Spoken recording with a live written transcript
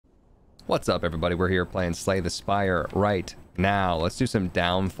What's up, everybody? We're here playing Slay the Spire right now. Let's do some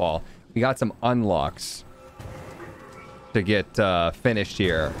downfall. We got some unlocks to get finished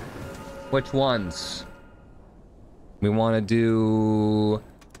here. Which ones? We want to do...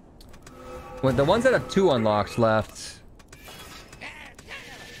 Well, the ones that have 2 unlocks left.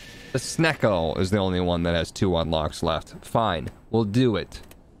 The Snecko is the only one that has 2 unlocks left. Fine. We'll do it.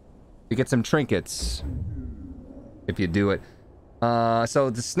 We get some trinkets. If you do it.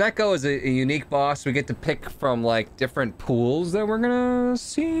 So the Snecko is a unique boss. We get to pick from, like, different pools that we're gonna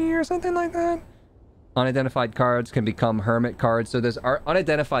see or something like that. Unidentified cards can become hermit cards. So there's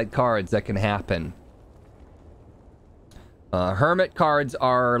unidentified cards that can happen. Hermit cards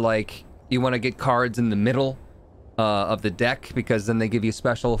are, like, you want to get cards in the middle of the deck because then they give you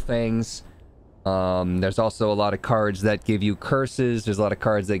special things. There's also a lot of cards that give you curses. There's a lot of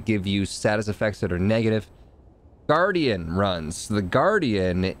cards that give you status effects that are negative. Guardian runs. The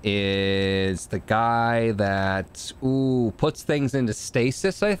Guardian is the guy that, puts things into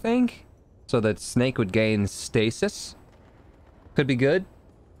stasis, I think. So that Snake would gain stasis. Could be good.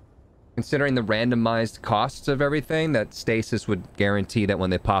 Considering the randomized costs of everything, that stasis would guarantee that when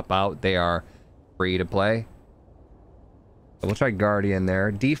they pop out, they are free to play. So we'll try Guardian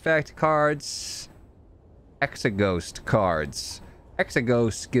there. Defect cards. Exaghost cards.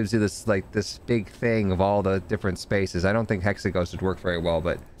 Hexaghost gives you this, like, this big thing of all the different spaces. I don't think Hexaghost would work very well,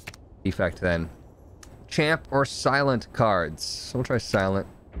 but Defect then. Champ or Silent cards. So we'll try Silent.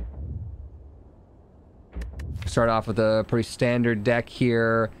 Start off with a pretty standard deck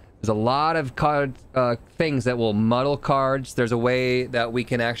here. There's a lot of card things that will muddle cards. There's a way that we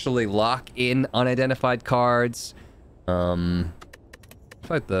can actually lock in unidentified cards. I feel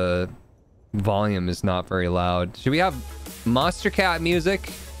like the volume is not very loud. Should we have Monster Cat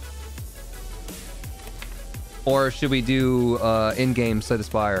music? Or should we do in-game Slay the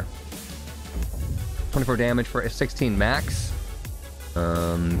Spire? 24 damage for 16 max.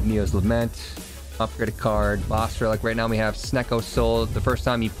 Neo's Lament. Upgrade a card. Boss Relic. Right now we have Snecko Soul. The first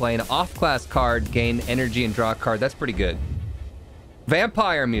time you play an off-class card, gain energy and draw a card. That's pretty good.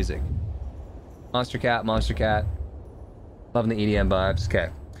 Vampire music. Monster Cat, Monster Cat. Loving the EDM vibes. Okay.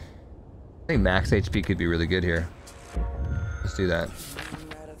 I think max HP could be really good here. Let's do that.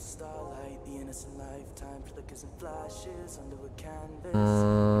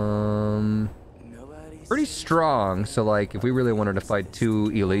 Pretty strong. So, like, if we really wanted to fight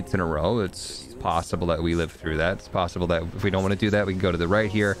 2 elites in a row, it's possible that we live through that. It's possible that if we don't want to do that, we can go to the right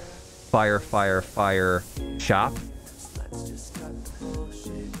here. Fire, fire, fire. Shop.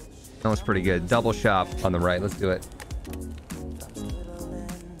 That was pretty good. Double shop on the right. Let's do it.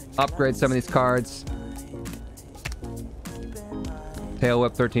 Upgrade some of these cards. Tail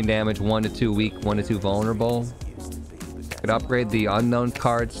Whip, 13 damage, 1 to 2 weak, 1 to 2 vulnerable. Could upgrade the unknown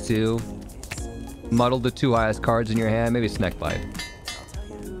cards too. Muddle the 2 highest cards in your hand, maybe Snake Bite.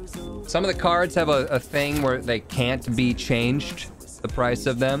 Some of the cards have a thing where they can't be changed, the price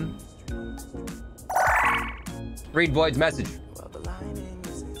of them. Read Void's message.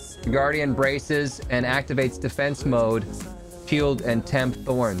 Guardian braces and activates defense mode, shield and temp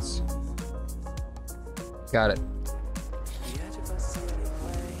thorns. Got it.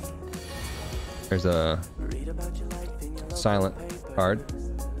 There's a silent card.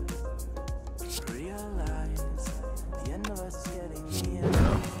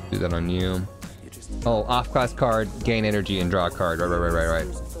 Do that on you. Oh, off-class card, gain energy and draw a card. Right.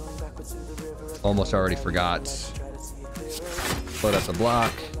 Almost already forgot. Split up the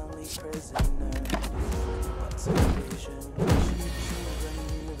block.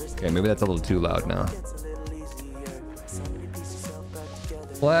 Okay, maybe that's a little too loud now.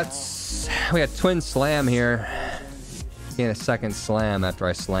 We got Twin Slam here. Gain a second slam after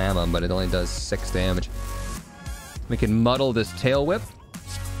I slam him, but it only does 6 damage. We can muddle this Tail Whip.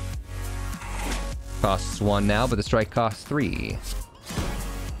 Costs 1 now, but the strike costs 3.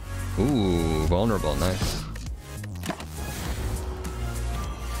 Ooh, vulnerable, nice.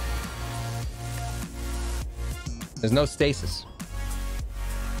 There's no stasis.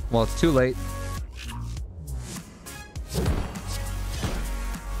 Well, it's too late.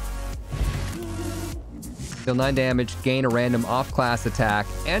 Deal 9 damage, gain a random off-class attack,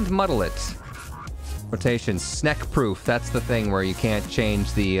 and muddle it. Rotation, Sneck proof. That's the thing where you can't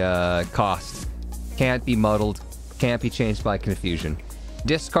change the cost. Can't be muddled. Can't be changed by confusion.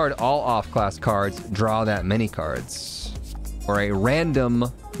 Discard all off-class cards. Draw that many cards. Or a random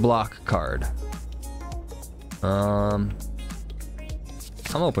block card. I'm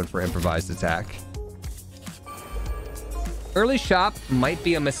open for improvised attack. Early shop might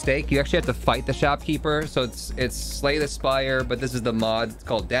be a mistake. You actually have to fight the shopkeeper. So it's slay the spire, but this is the mod. It's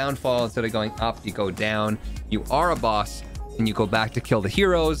called downfall. Instead of going up, you go down. You are a boss, and you go back to kill the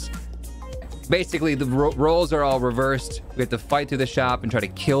heroes. Basically, the roles are all reversed. We have to fight through the shop and try to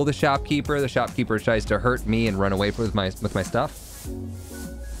kill the shopkeeper. The shopkeeper tries to hurt me and run away with my stuff.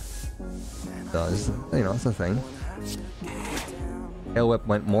 So this is, you know, it's a thing. Hail whip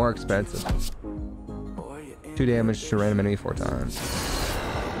went more expensive. 2 damage to random enemy 4 times.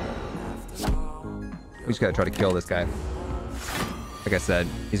 We just gotta try to kill this guy. Like I said,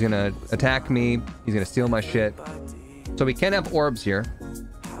 he's gonna attack me. He's gonna steal my shit. So we can have orbs here.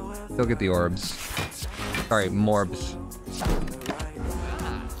 Still get the orbs. Sorry, morbs.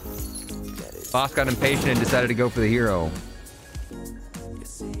 Boss got impatient and decided to go for the hero.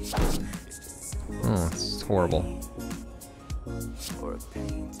 Oh, it's horrible.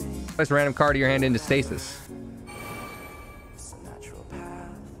 Place a random card of your hand into stasis.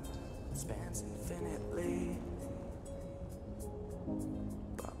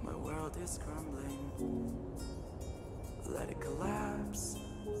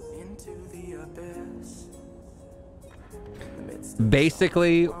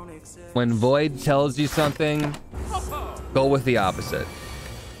 Basically, when Void tells you something, go with the opposite.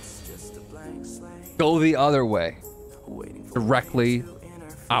 Go the other way. Directly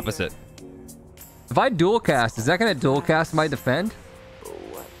opposite. If I dual cast, is that gonna dual cast my defend?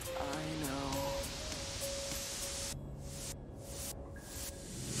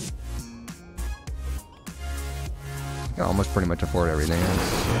 I can almost pretty much afford everything.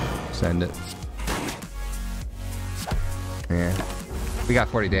 Let's send it. Yeah. We got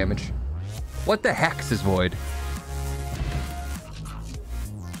 40 damage. What the hex is Void?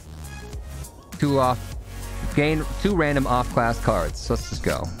 2 off. Gain 2 random off-class cards. So let's just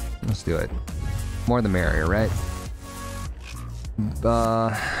go. Let's do it. More the merrier, right?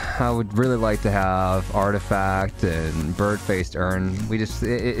 I would really like to have Artifact and Bird-Faced Urn. We just...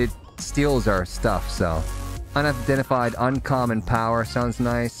 It steals our stuff, so... Unidentified Uncommon Power sounds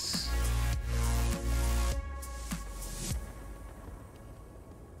nice.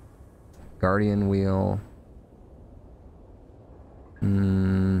 Guardian Wheel.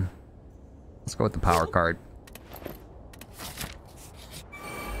 Let's go with the power card.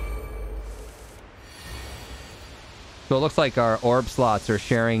 So it looks like our orb slots are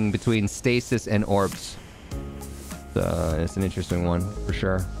sharing between stasis and orbs. It's an interesting one, for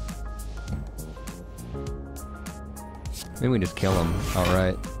sure. Maybe we just kill him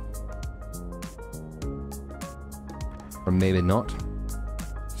outright. Or maybe not.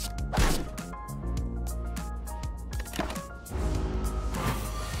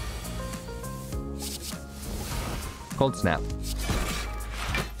 Cold Snap.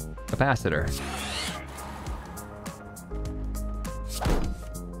 Capacitor.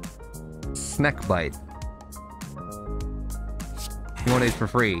 Snecko Bite. You want these for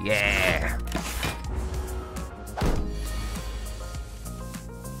free? Yeah!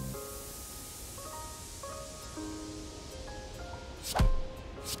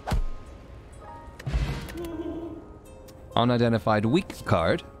 Unidentified weak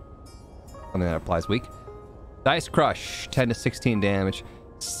card. Something that applies weak. Dice Crush, 10 to 16 damage.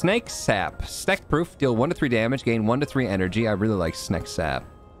 Snake Sap, Snec Proof, deal 1 to 3 damage, gain 1 to 3 energy. I really like Snake Sap.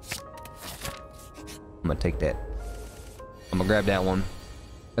 I'm gonna take that. I'm gonna grab that one.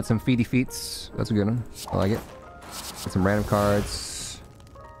 Got some Feety Feets. That's a good one. I like it. Got some random cards.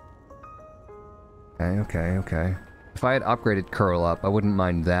 Okay. If I had upgraded Curl Up, I wouldn't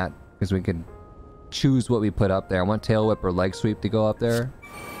mind that, because we could choose what we put up there. I want Tail Whip or Leg Sweep to go up there.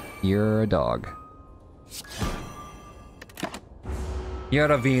 You're a dog.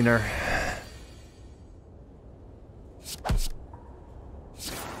 You're a wiener.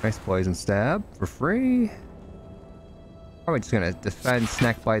 Nice Poison Stab for free. Probably just gonna defend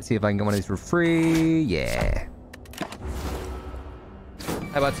Snecko Bite, see if I can get one of these for free. Yeah.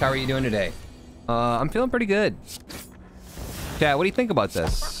 How are you doing today? I'm feeling pretty good. Chat, what do you think about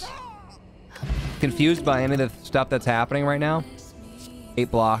this? Confused by any of the stuff that's happening right now? 8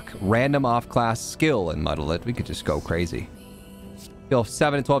 block, random off-class skill and Muddle it. We could just go crazy. Deal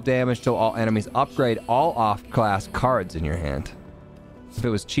 7 to 12 damage to all enemies. Upgrade all off-class cards in your hand. If it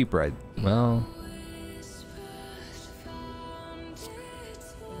was cheaper, I'd... Well...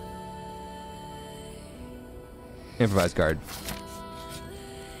 Improvise guard.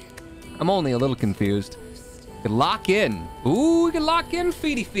 I'm only a little confused. We could lock in. Ooh, we can lock in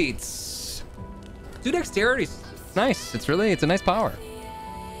Feety Feets. 2 dexterities. Nice. It's a nice power.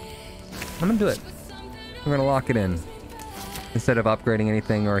 I'm gonna do it. I'm gonna lock it in. Instead of upgrading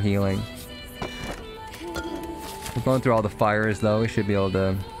anything or healing. We're going through all the fires, though. We should be able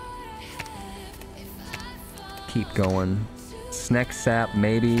to keep going. Sneck sap,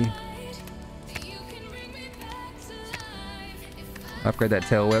 maybe. Upgrade that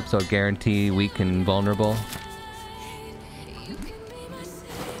tail whip so it guarantee weak and vulnerable.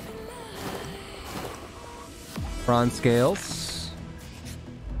 Bronze scales.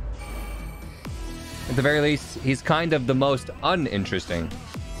 At the very least, he's kind of the most uninteresting.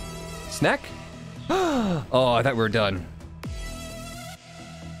 Sneck? Oh, I thought we were done.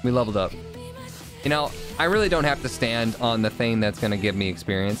 We leveled up. You know, I really don't have to stand on the thing that's gonna give me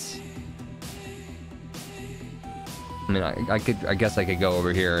experience. I mean, I guess I could go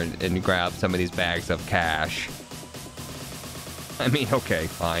over here and grab some of these bags of cash. I mean, okay,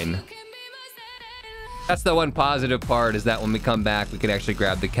 fine. That's the one positive part, is that when we come back, we can actually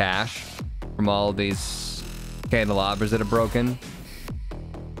grab the cash from all of these candelabras that are broken.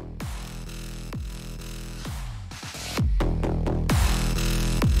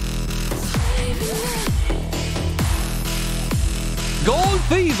 Gold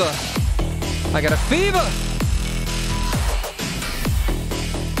fever! I got a fever!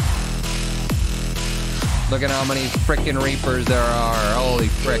 Look at how many frickin' Reapers there are. Holy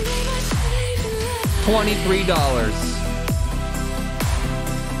frick. $23.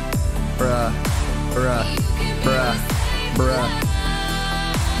 Bruh. Bruh. Bruh. Bruh.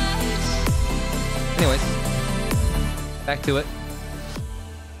 Anyways. Back to it.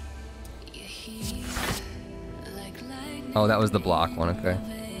 Oh, that was the block one, okay.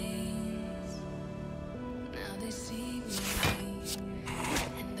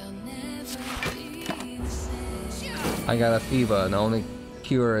 I got a fever, and the only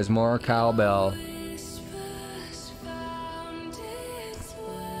cure is more cowbell.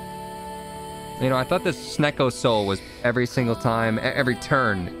 You know, I thought this Snecko soul was every single time, every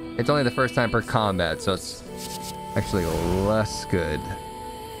turn. It's only the first time per combat, so it's actually less good.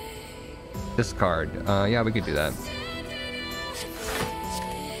 Discard. Yeah, we could do that.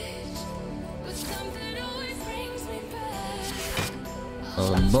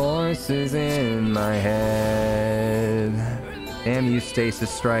 Voices in my head. Damn you,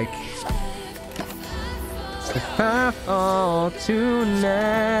 stasis strike. If I fall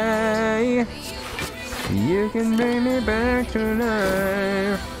tonight, you can bring me back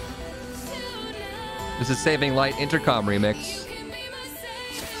tonight. This is Saving Light Intercom remix.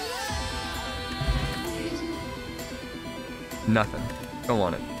 Nothing. Don't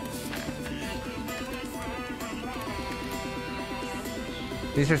want it.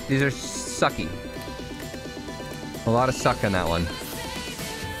 These are sucky. A lot of suck on that one.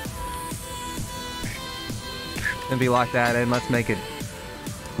 Gonna be locked that in. Let's make it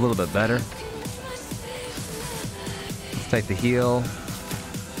a little bit better. Let's take the heal.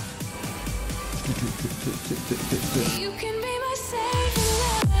 You can be my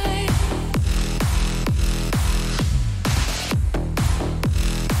saving light.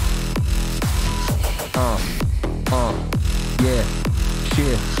 Yeah.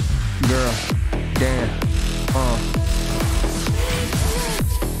 Shit, girl, damn,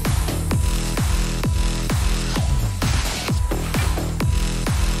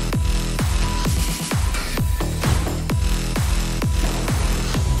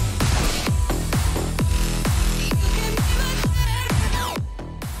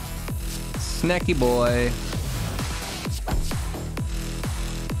 Snacky boy.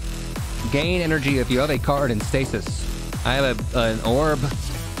 Gain energy if you have a card in stasis. I have an orb.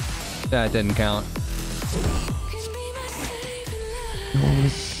 That didn't count.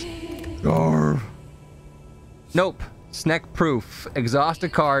 Nope. Sneck proof. Exhaust a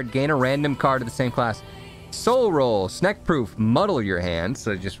card. Gain a random card of the same class. Soul roll. Sneck proof. Muddle your hand.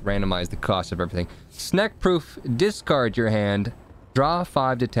 So just randomize the cost of everything. Sneck proof. Discard your hand. Draw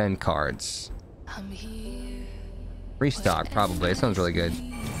 5 to 10 cards. Restock, probably. It sounds really good.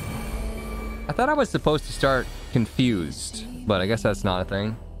 I thought I was supposed to start confused, but I guess that's not a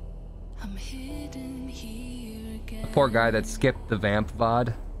thing. The poor guy that skipped the vamp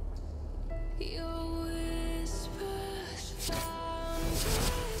VOD.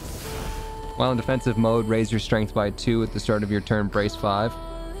 While in defensive mode, raise your strength by 2 at the start of your turn, brace 5.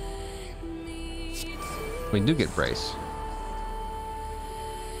 We do get brace.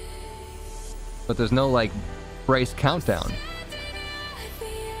 But there's no, like, brace countdown.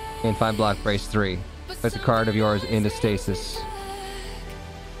 Gain 5 block, brace 3. Place a card of yours into stasis.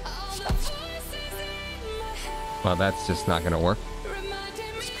 Well, that's just not gonna work.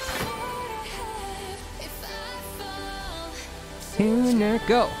 Here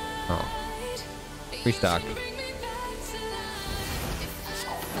go. Oh. Restock.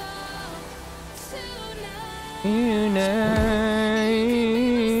 Unite.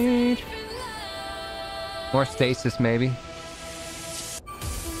 More stasis, maybe.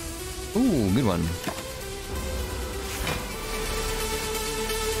 Ooh, good one.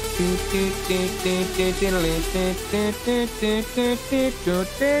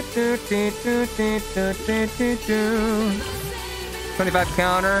 25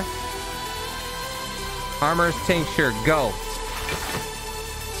 counter. Armor's tincture, go.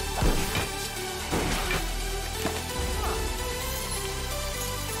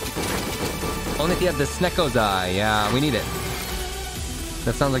 Only if you have the Snecko's eye. Yeah, we need it.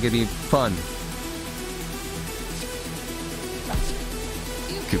 That sounds like it'd be fun.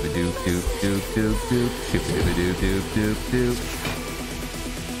 Doop doop doop doop doop doop doop doop doop doop.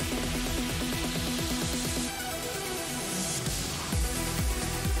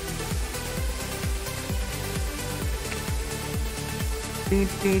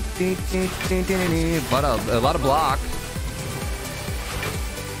 But a lot of block.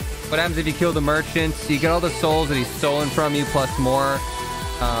 What happens if you kill the merchant? You get all the souls that he's stolen from you plus more,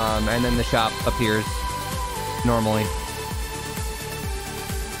 and then the shop appears normally.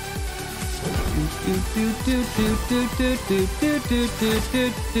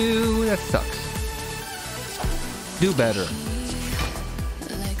 That sucks. Do better.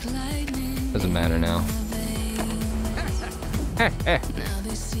 Doesn't matter now.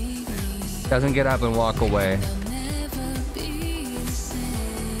 Doesn't get up and walk away.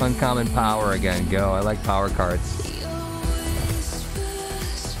 Uncommon power again. Go. I like power cards.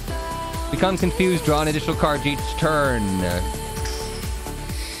 Become confused. Draw an additional card each turn.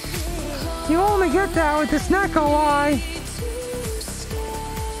 You only get that with the Snecko eye.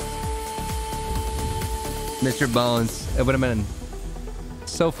 Mr. Bones. It would have been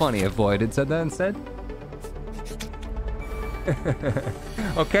so funny if Void had said that instead.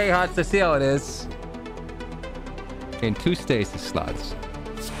 Okay, Hots, I see how it is. In 2 stasis slots.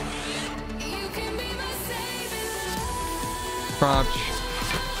 Prompt.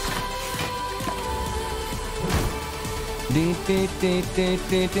 We should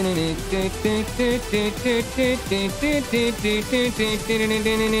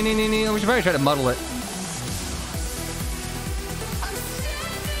probably try to muddle it.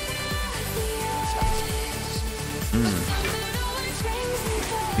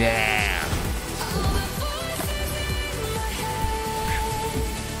 Yeah.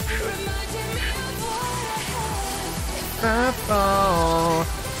 Oh,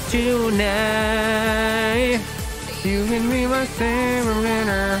 tonight you can be my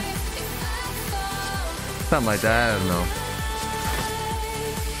winner. Something like that, I don't know.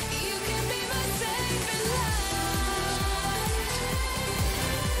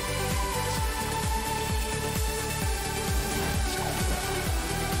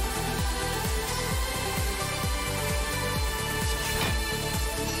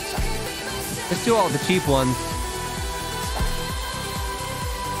 Let's do all the cheap ones.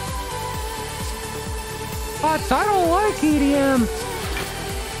 But I don't like EDM.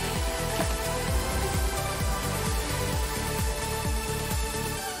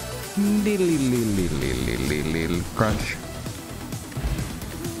 Crunch.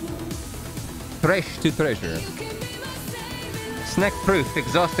 Thresh to treasure. Snack proof.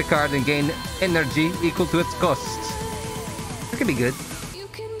 Exhaust the card and gain energy equal to its cost. That could be good.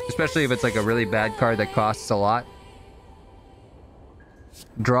 Especially if it's like a really bad card that costs a lot.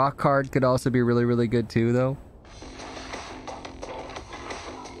 Draw card could also be really, really good too, though.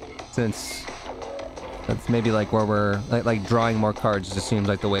 Since that's maybe like where we're like drawing more cards just seems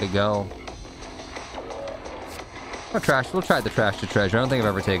like the way to go. Or trash. We'll try the trash to treasure. I don't think I've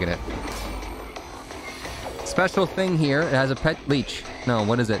ever taken it. Special thing here. It has a pet leech. No,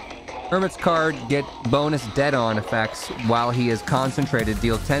 what is it? Hermit's card, get bonus dead on effects while he is concentrated.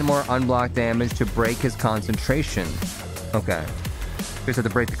 Deal 10 more unblocked damage to break his concentration. Okay. Just have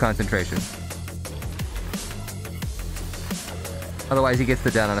to break the concentration. Otherwise he gets the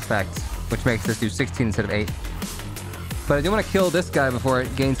dead on effect, which makes this do 16 instead of 8. But I do want to kill this guy before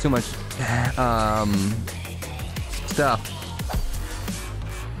it gains too much stuff.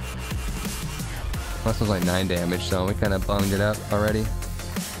 This was like 9 damage, so we kind of bunged it up already.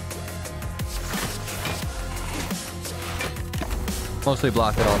 Mostly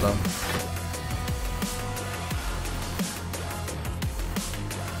block it all though.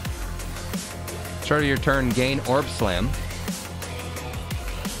 Start of your turn, gain Orb Slam.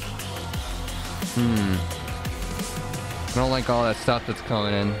 I don't like all that stuff that's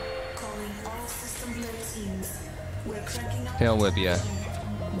coming in. Tail whip, yeah.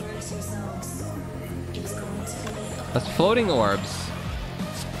 That's floating orbs.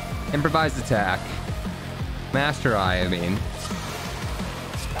 Improvised attack. Master Eye, I mean.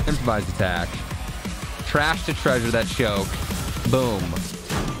 Improvised attack. Trash to treasure that choke. Boom.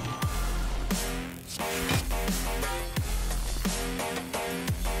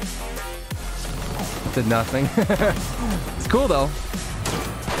 Did nothing. It's cool though.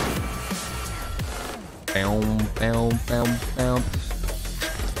 Boom, boom, boom, boom.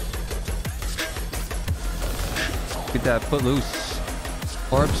 Get that foot loose.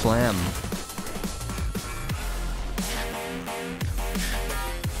 Orb slam.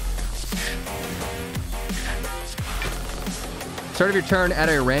 Start of your turn, add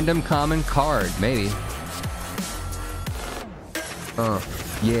a random common card, maybe.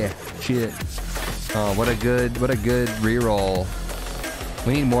 Yeah, shit. Oh, what a good reroll.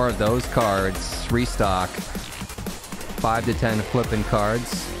 We need more of those cards. Restock. 5 to 10 flipping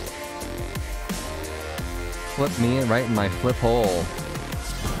cards. Flip me right in my flip hole.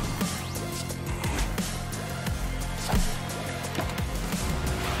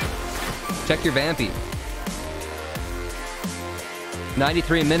 Check your Vampy.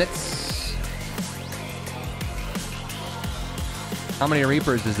 93 minutes. How many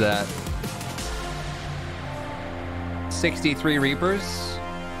Reapers is that? 63 Reapers.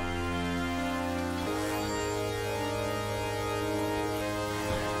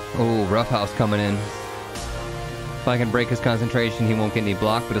 Oh, Roughhouse coming in. If I can break his concentration, he won't get any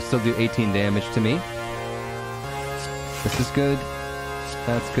block, but it'll still do 18 damage to me. This is good.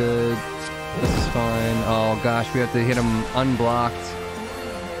 That's good. This is fine. Oh gosh, we have to hit him unblocked.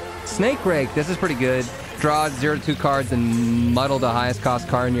 Snake Rake, this is pretty good. Draw 0 to 2 cards and muddle the highest cost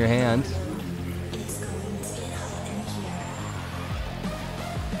card in your hand.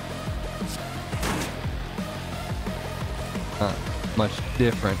 Much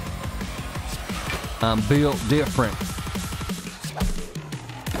different. I'm built different.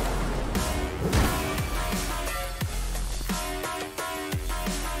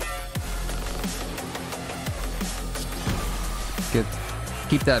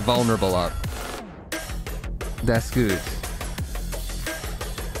 Keep that vulnerable up. That's good.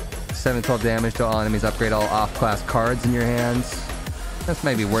 7-12 damage to all enemies. Upgrade all off-class cards in your hands. That's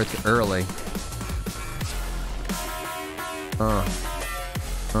maybe worth it early.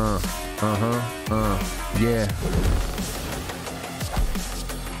 Yeah.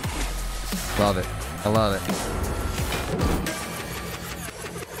 Love it. I love it.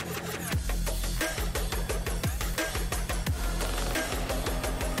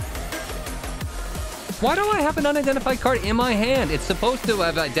 Why do I have an unidentified card in my hand? It's supposed to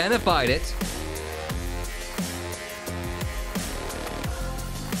have identified it.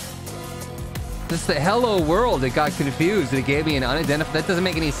 This is the hello world. It got confused. It gave me an unidentified. That doesn't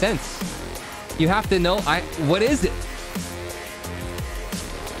make any sense. You have to know. What is it?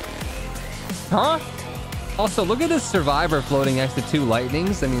 Huh? Also, look at this survivor floating next to 2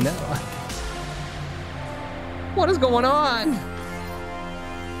 lightnings. I mean, that... What is going on?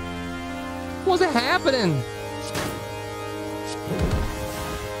 What's happening?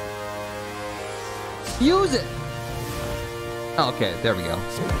 Use it. Okay, there we go.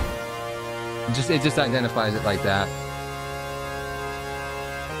 It just identifies it like that.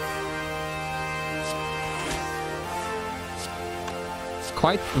 It's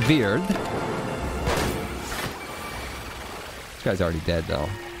quite weird. This guy's already dead though.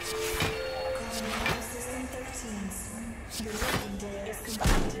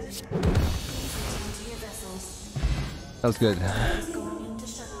 That was good.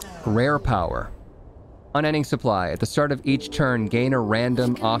 Rare power. Unending supply. At the start of each turn, gain a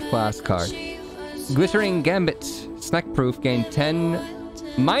random off-class card. Glittering Gambit. Snack proof. Gain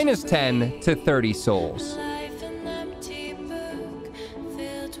minus 10 to 30 souls.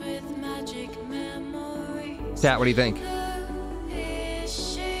 Chat, what do you think?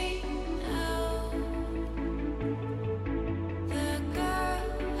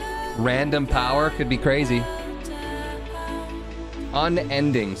 Random power could be crazy.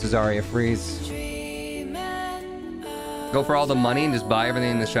 Unending, Cesaria Freeze. Go for all the money and just buy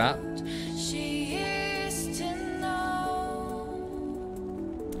everything in the shop.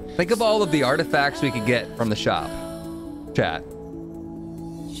 Think of all of the artifacts we could get from the shop. Chat.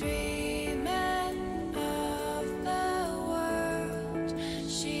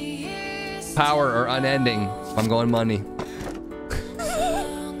 Power or unending. I'm going money.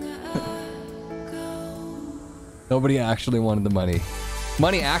 Nobody actually wanted the money.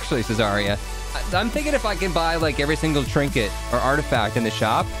 Money actually, Cesaria. I'm thinking if I can buy like every single trinket or artifact in the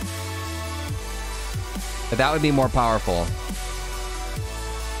shop, that would be more powerful.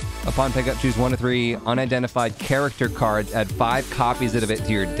 Upon pickup, choose 1 to 3 unidentified character cards. Add 5 copies of it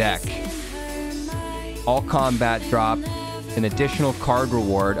to your deck. All combat drop an additional card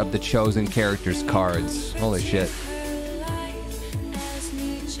reward of the chosen character's cards. Holy shit.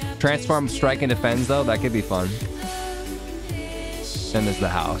 Transform, strike, and defends, though. That could be fun. Then there's the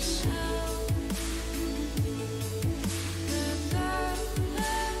house.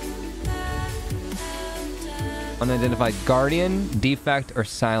 Unidentified guardian, defect, or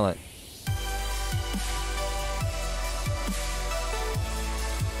silent.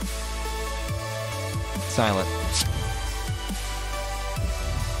 Silent.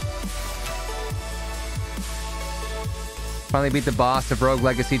 Finally beat the boss of Rogue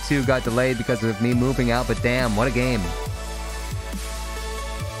Legacy 2. Got delayed because of me moving out, but damn, what a game.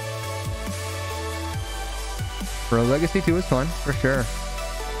 Rogue Legacy 2 was fun, for sure.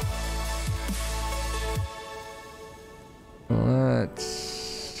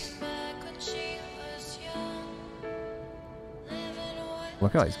 Let's...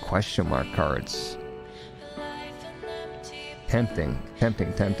 Look at all these question mark cards. Tempting,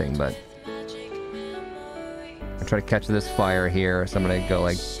 but... I'll try to catch this fire here, so I'm gonna go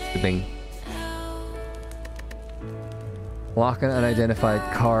like the bing. Lock an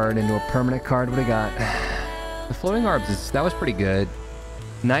unidentified card into a permanent card. What do we got? The floating orbs, that was pretty good.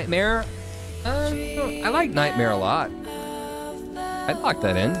 Nightmare? I like Nightmare a lot. I'd lock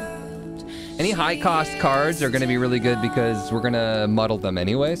that in. Any high cost cards are gonna be really good because we're gonna muddle them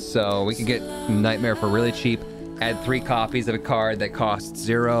anyway, so we can get Nightmare for really cheap. Add 3 copies of a card that costs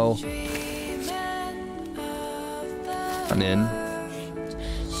 0. I'm in.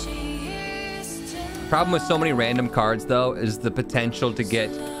 Problem with so many random cards, though, is the potential to get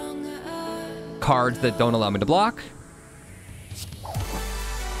cards that don't allow me to block.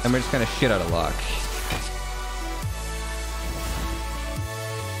 And we're just kind of shit out of luck.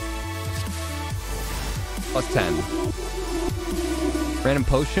 Plus 10. Random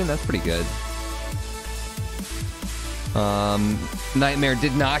potion, that's pretty good. Nightmare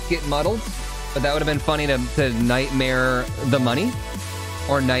did not get muddled. But that would have been funny to Nightmare the money.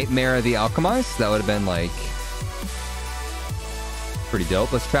 Or Nightmare the alchemist. That would have been, like... pretty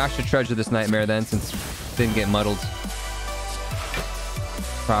dope. Let's trash the treasure this Nightmare then, since it didn't get muddled.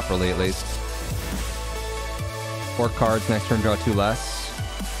 Properly, at least. 4 cards, next turn draw 2 less.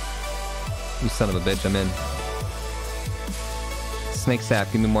 You son of a bitch, I'm in. Snake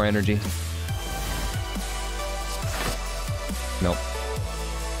Sap, give me more energy. Nope.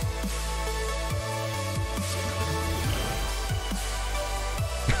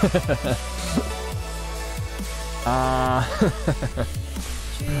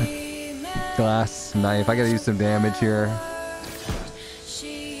 Glass knife. I gotta use some damage here.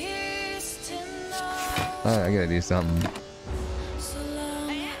 I gotta do something.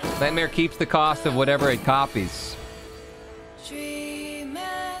 Nightmare keeps the cost of whatever it copies.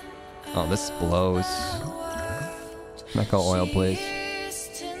 Oh, this blows. McColl oil, please.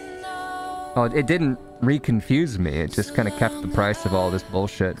 Oh, it didn't reconfuse me. It just kind of kept the price of all this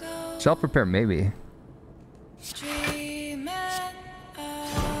bullshit. Self-repair, maybe.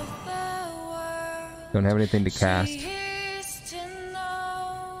 Don't have anything to cast.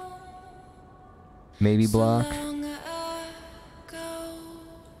 Maybe block.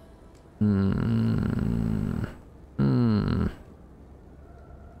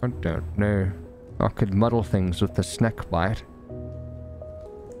 I don't know. I could muddle things with the Snecko bite.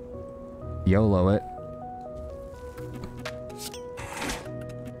 YOLO it.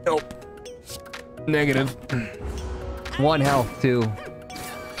 Nope. Negative. 1 health too.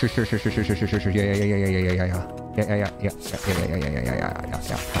 Sure.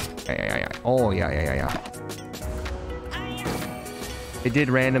 Yeah. Oh yeah. It did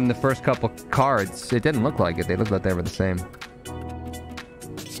random the first couple cards. It didn't look like it. They looked like they were the same.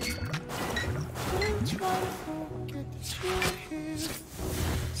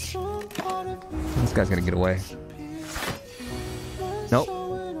 This guy's gonna get away. Nope.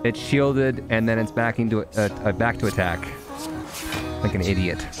 It's shielded and then it's back into back to attack. Like an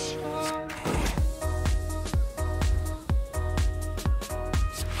idiot.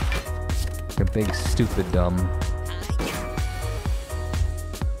 Like a big stupid dumb.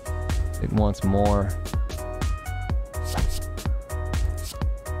 It wants more.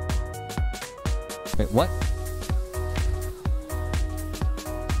 Wait, what?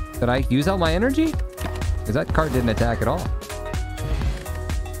 Did I use all my energy? Because that card didn't attack at all.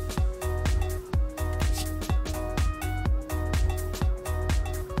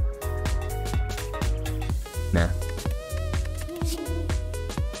 Nah.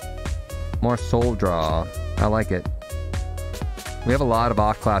 More soul draw. I like it. We have a lot of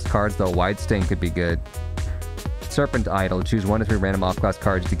off-class cards, though. Wide Sting could be good. Serpent Idol. Choose 1 to 3 random off-class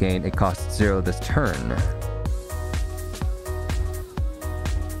cards to gain. It costs 0 this turn.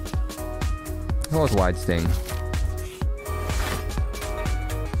 What was Wide Sting?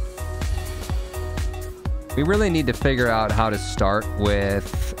 We really need to figure out how to start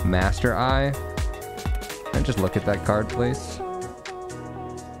with Master Eye. And just look at that card, please.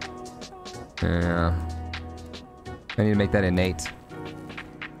 Yeah. I need to make that innate.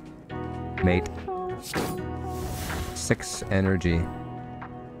 Mate. 6 energy.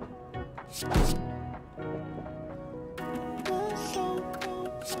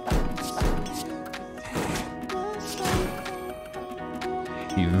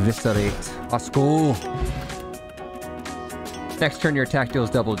 Eviscerate. Osco. Next turn, your attack deals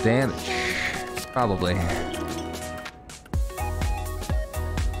double damage. Probably.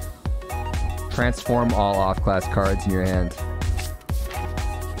 Transform all off-class cards in your hand.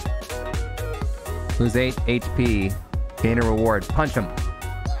 Lose 8 HP. Gain a reward. Punch him.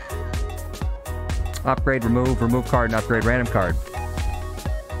 Upgrade, remove card, and upgrade random card.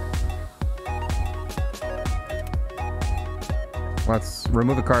 Let's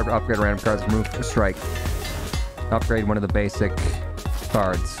remove a card, upgrade random cards, remove a strike. Upgrade one of the basic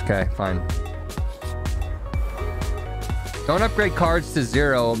cards. Okay, fine. Don't upgrade cards to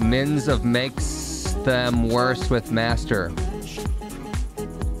 0. Mins of makes them worse with Master.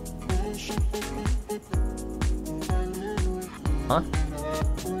 Huh?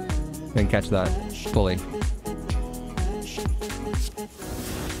 Didn't catch that fully.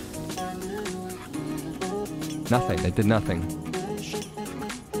 Nothing. It did nothing.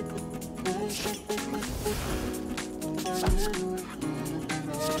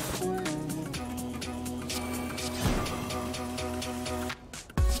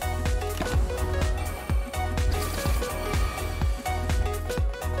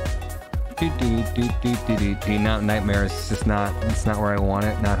 Now Nightmare is just not, it's not where I want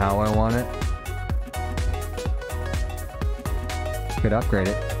it, not how I want it. Could upgrade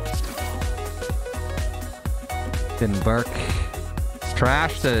it. Didn't work.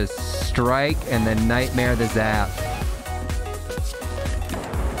 Trash the strike and then Nightmare the zap.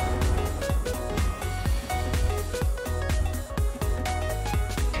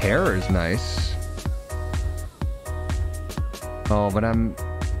 Terror is nice. Oh, but I'm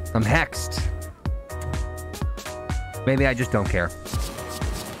hexed. Maybe I just don't care.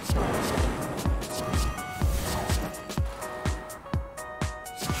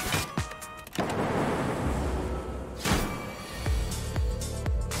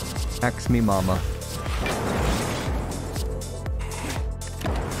 Hex me, mama.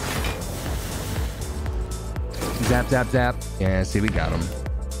 Zap, zap, zap. Yeah, see, we got him.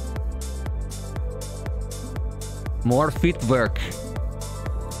 More feet work.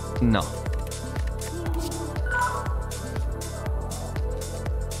 No.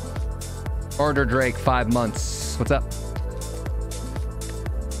 Order Drake, 5 months. What's up?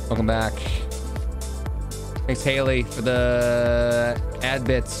 Welcome back. Thanks, Haley, for the ad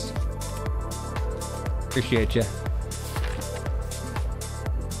bits. Appreciate you.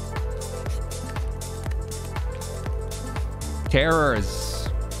 Terrors.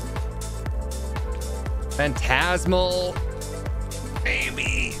 Phantasmal.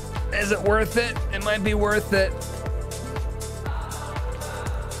 Maybe. Is it worth it? It might be worth it.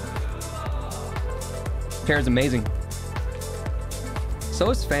 Terror's amazing.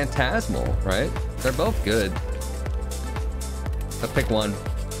 So is Phantasmal, right? They're both good. I'll pick one.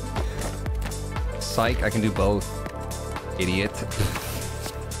 Psych, I can do both. Idiot.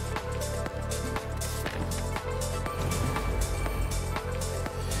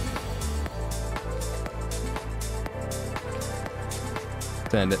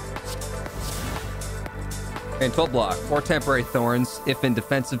 Send it. And 12 block, 4 temporary thorns if in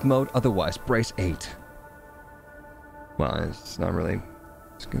defensive mode, otherwise brace 8. Well, it's not really,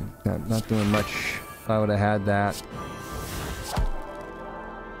 it's good. Not doing much. If I would have had that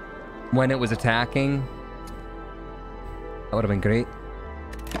when it was attacking, that would have been great.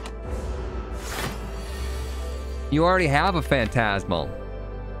 You already have a Phantasmal.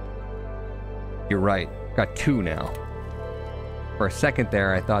 You're right. Got 2 now. For a second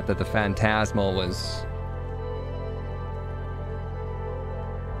there, I thought that the Phantasmal was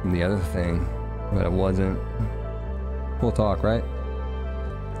the other thing, but it wasn't. We'll talk, right?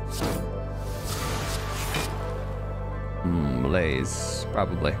 Blaze,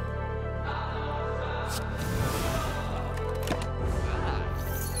 probably.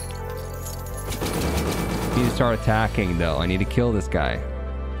 Need to start attacking, though. I need to kill this guy.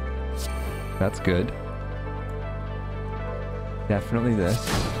 That's good. Definitely this.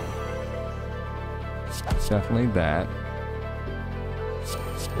 Definitely that.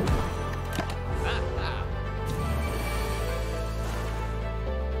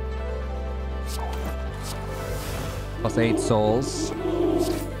 Plus 8 souls.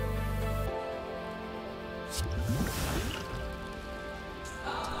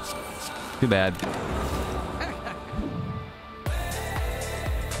 Too bad.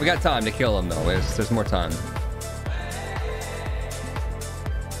 We got time to kill him though. There's more time.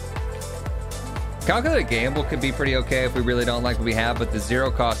 Calculated gamble could be pretty okay if we really don't like what we have, but the zero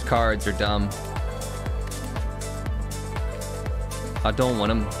cost cards are dumb. I don't want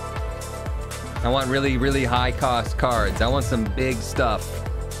them. I want really, really high cost cards. I want some big stuff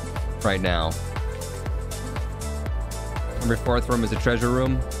right now. Every 4th room is a treasure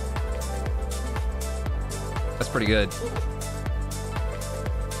room. That's pretty good.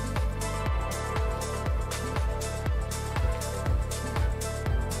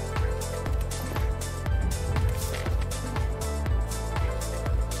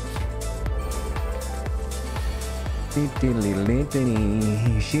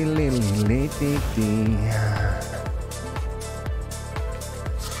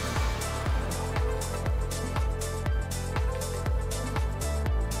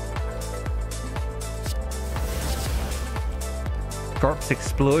 Corpse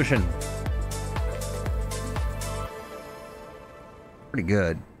explosion. Pretty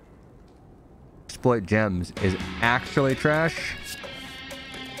good. Exploit gems is actually trash.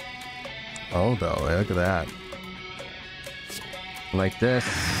 Oh, though, look at that. I like this.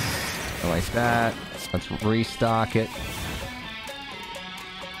 I like that. Let's restock it.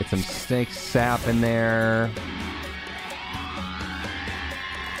 Get some snake sap in there.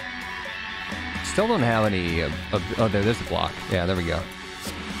 Still don't have any oh, there's a block. Yeah, there we go.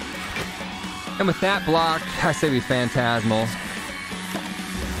 And with that block, I say we phantasmal.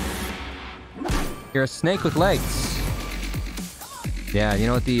 You're a snake with legs. Yeah, you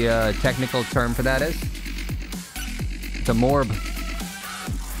know what the technical term for that is? It's a morb.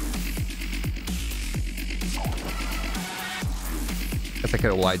 Guess I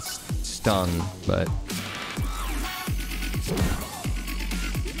could have wide stung, but...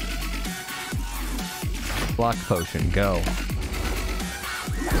 Block potion, go.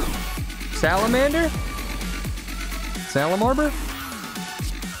 Salamander? Salamorber?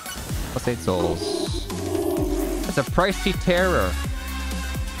 Plus 8 souls. That's a pricey terror.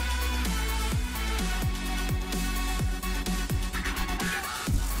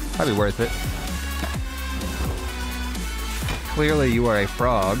 Probably worth it. Clearly you are a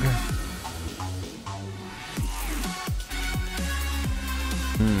frog.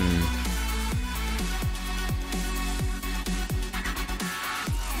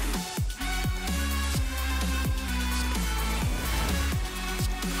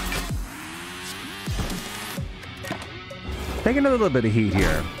 Taking a little bit of heat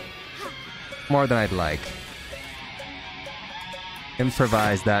here. More than I'd like.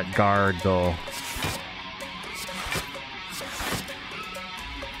 Improvise that guard, though.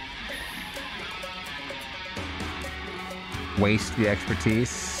 Waste the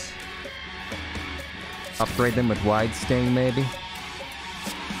expertise. Upgrade them with wide sting, maybe.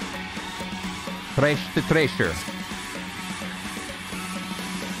 Thresh the treasure.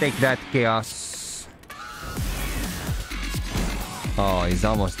 Take that, chaos. Oh, he's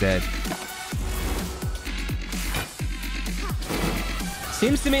almost dead.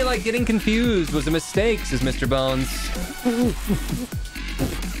 Seems to me like getting confused was a mistake, says Mr. Bones.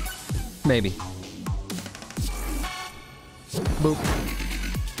 Maybe. Boop.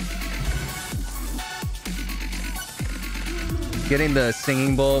 Getting the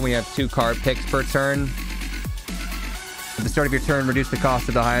singing bowl, we have 2 card picks per turn. At the start of your turn, reduce the cost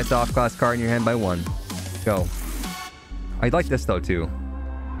of the highest off-class card in your hand by 1. Go. I like this though too.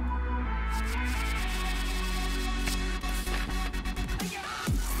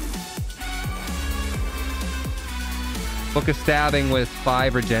 Book of Stabbing with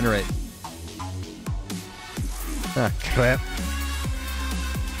 5 regenerate. Ah, crap.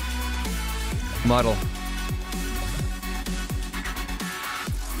 Muddle.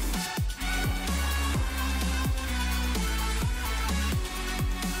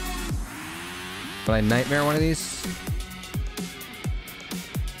 Would I nightmare one of these?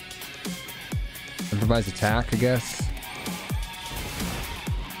 Improvise attack, I guess.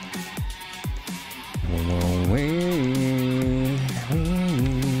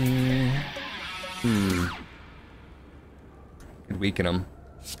 Could weaken him.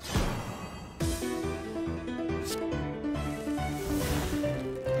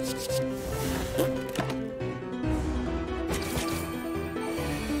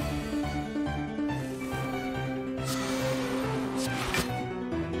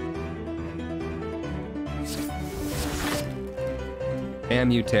 Damn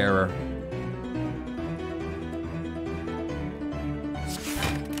you, terror.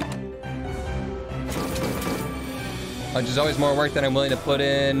 Which is always more work than I'm willing to put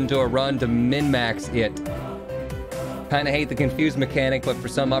into a run to min-max it. Kinda hate the confused mechanic, but for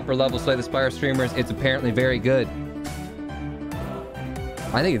some upper level Slay the Spire streamers, it's apparently very good.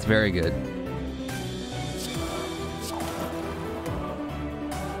 I think it's very good.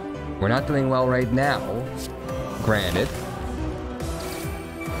 We're not doing well right now, granted.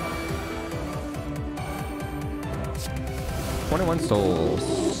 $21 souls.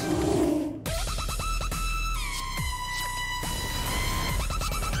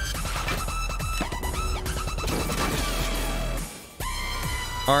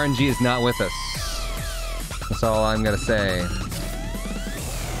 RNG is not with us. That's all I'm gonna say.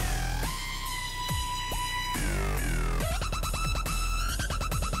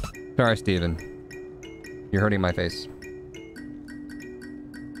 Sorry, Steven. You're hurting my face.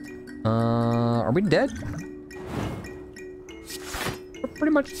 Are we dead? We're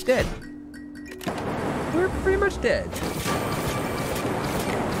pretty much dead. We're pretty much dead.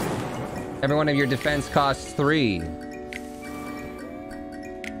 Every one of your defense costs 3.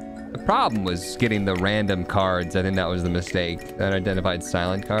 The problem was getting the random cards. I think that was the mistake. Unidentified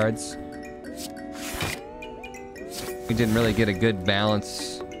silent cards. We didn't really get a good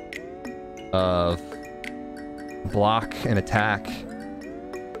balance of block and attack.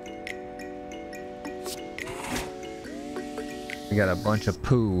 We got a bunch of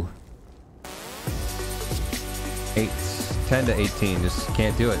poo. 10 to 18. Just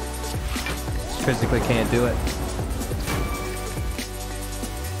can't do it. Just physically can't do it.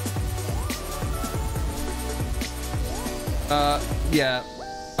 Yeah.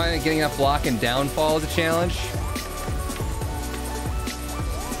 Finally getting enough block and downfall is a challenge.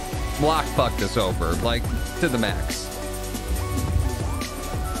 Block fucked us over, like, to the max.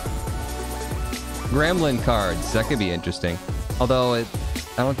 Gremlin cards, that could be interesting. Although, I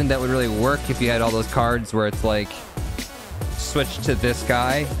don't think that would really work if you had all those cards where it's like, switch to this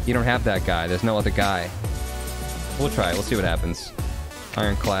guy. You don't have that guy. There's no other guy. We'll try it. We'll see what happens.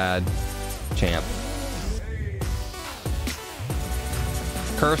 Ironclad. Champ.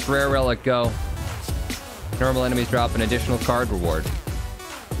 Cursed Rare Relic, go. Normal enemies drop an additional card reward.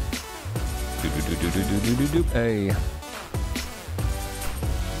 Hey.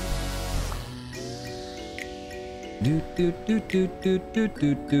 This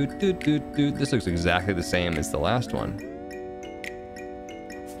looks exactly the same as the last one.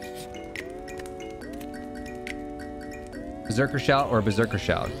 Berserker Shout or Berserker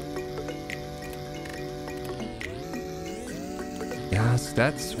Shout? Yes,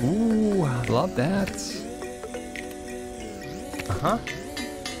 that's... Ooh, I love that. Uh-huh.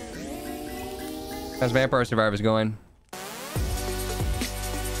 How's Vampire Survivors going?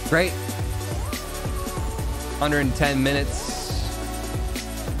 Great. 110 minutes.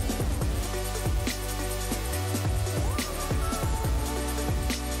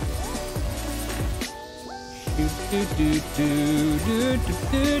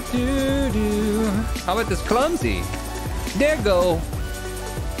 How about this clumsy? There go.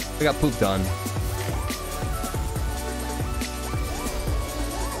 I got pooped on.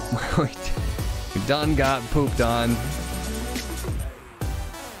 We done got pooped on.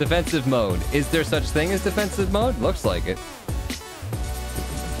 Defensive mode. Is there such thing as defensive mode? Looks like it.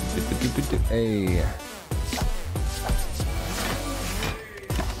 Hey.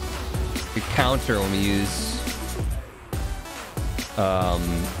 We counter when we use a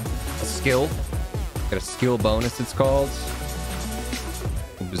skill. Got a skill bonus, it's called.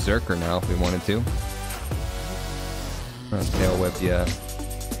 Berserker now if we wanted to. Tail whip you.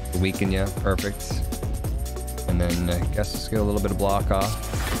 Weaken you. Perfect. And then I guess just get a little bit of block off.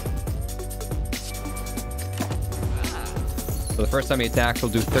 So the first time he attacks,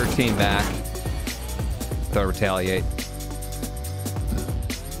 we'll do 13 back. So retaliate.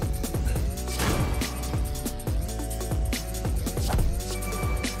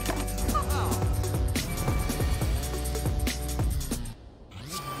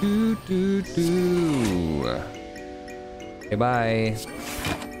 Okay, bye.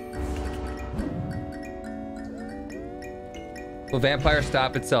 Will vampire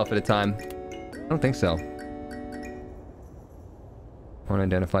stop itself at a time? I don't think so.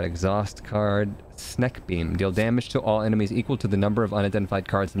 Unidentified exhaust card. Snecko beam. Deal damage to all enemies equal to the number of unidentified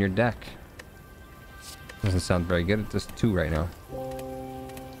cards in your deck. Doesn't sound very good. It's just 2 right now.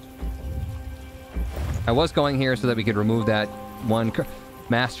 I was going here so that we could remove that one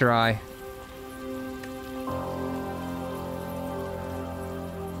Master Eye.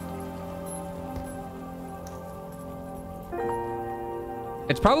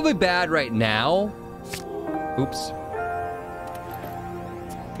 It's probably bad right now. Oops.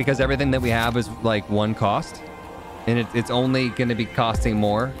 Because everything that we have is like one cost. And it's only going to be costing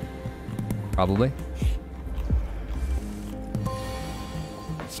more. Probably.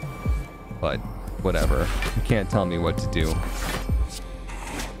 But whatever. You can't tell me what to do.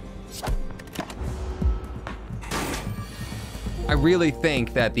 I really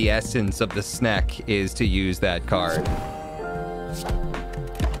think that the essence of the Sneck is to use that card.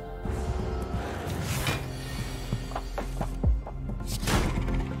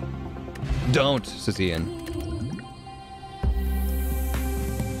 Don't, says Ian.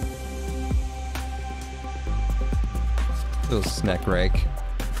 Little Sneck rake.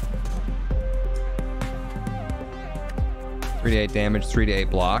 3d8 damage, 3d8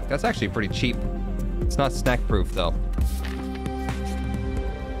 block. That's actually pretty cheap. It's not Sneck proof though.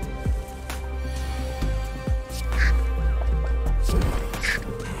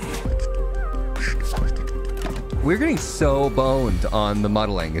 We're getting so boned on the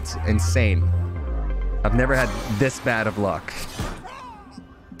muddling. It's insane. I've never had this bad of luck.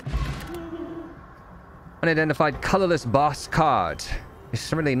 Unidentified colorless boss card.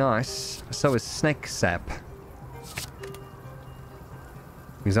 It's really nice. So is Snake Sap.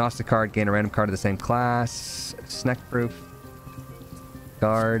 Exhaust a card, gain a random card of the same class. Snack proof.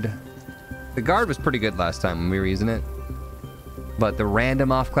 Guard. The guard was pretty good last time when we were using it. But the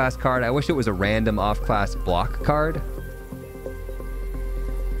random off-class card, I wish it was a random off-class block card.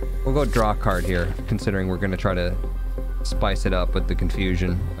 We'll go draw card here, considering we're going to try to spice it up with the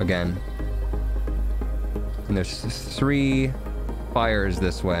confusion again. And there's 3 fires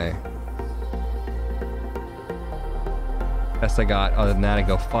this way. Best I got. Other than that, I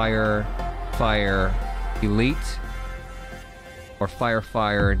go fire, fire, elite. Or fire,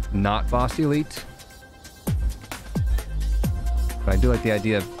 fire, not boss elite. But I do like the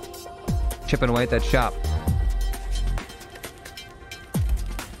idea of chipping away at that shop.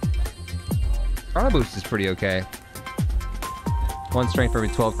 Chrono Boost is pretty okay. 1 strength for every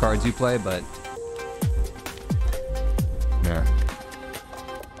 12 cards you play, but... yeah.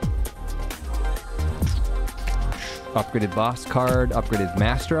 Upgraded boss card, upgraded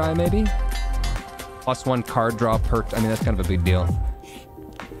master eye maybe? +1 card draw per... I mean, that's kind of a big deal.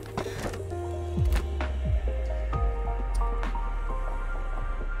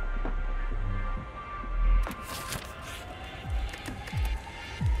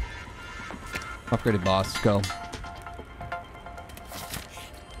 Upgraded boss, go.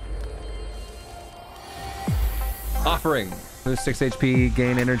 Offering. Lose 6 HP,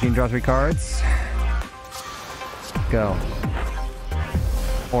 gain energy, and draw 3 cards. Go.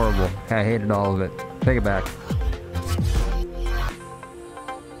 Horrible. I hated all of it. Take it back.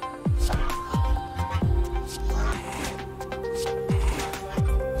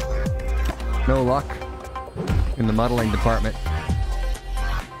 No luck in the muddling department.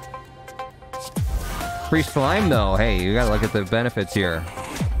 Free slime though. Hey, you gotta look at the benefits here.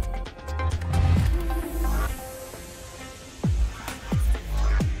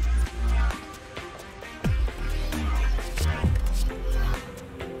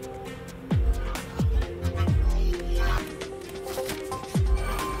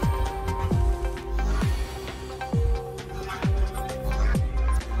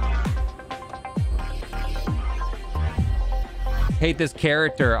 Hate this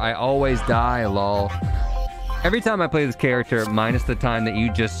character. I always die, lol. Every time I play this character, minus the time that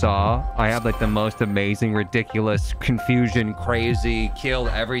you just saw, I have like the most amazing, ridiculous, confusion, crazy, kill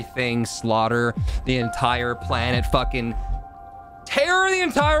everything, slaughter the entire planet, fucking tear the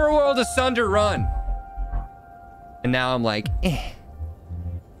entire world asunder run. And now I'm like, eh.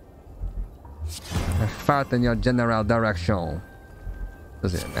 I fart in your general direction.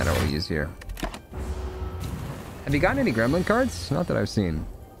 Doesn't matter what we use here. Have you gotten any gremlin cards? Not that I've seen.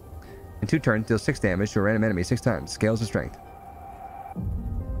 In 2 turns, deal 6 damage to a random enemy 6 times. Scales of strength.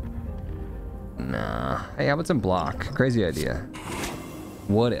 Nah. Hey, how about some block? Crazy idea.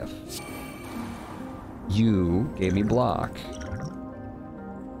 What if you gave me block?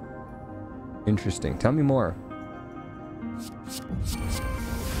 Interesting. Tell me more.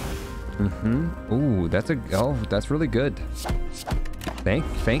 Ooh, that's a... oh, that's really good.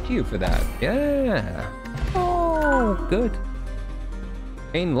 Thank you for that. Yeah. Oh, good.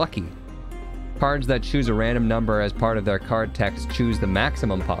 Gain lucky. Cards that choose a random number as part of their card text choose the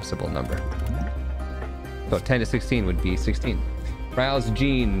maximum possible number. So 10 to 16 would be 16. Rouse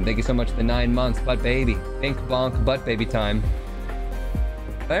Jean, thank you so much for the 9 months. Butt baby. Bink bonk, butt baby time.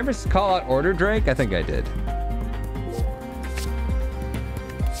 Did I ever call out Order Drake? I think I did.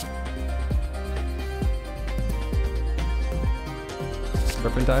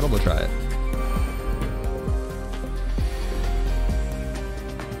 Serpent title? We'll try it.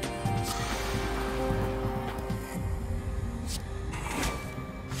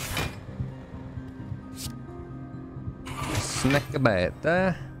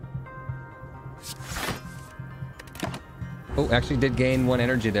 Snecko. Oh, actually did gain 1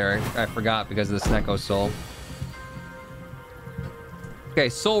 energy there. I forgot because of the Snecko soul. Okay,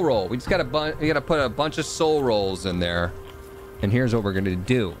 soul roll. We just gotta put a bunch of soul rolls in there. And here's what we're gonna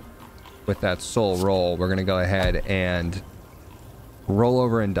do with that soul roll. We're gonna go ahead and roll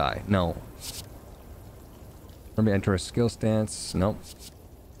over and die. No. Let me enter a skill stance. Nope.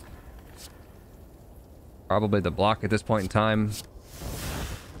 Probably the block at this point in time.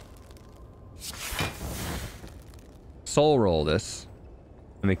 Soul roll this.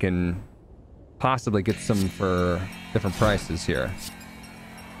 And we can possibly get some for different prices here.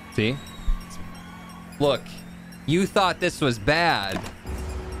 See? Look. You thought this was bad.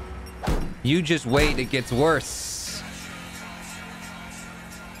 You just wait, it gets worse.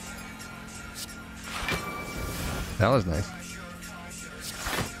 That was nice.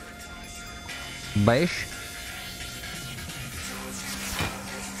 Baish.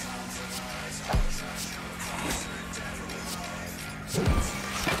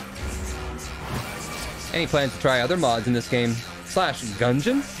 Any plans to try other mods in this game? Slash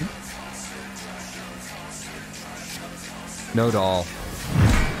Gungeon? No doll.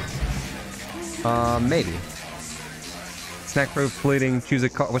 Maybe. Snack proof fleeting. Choose a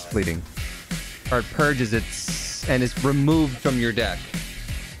card. What's fleeting? Card purges its and is removed from your deck.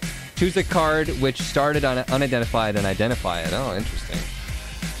 Choose a card which started on unidentified and identify it. Oh, interesting.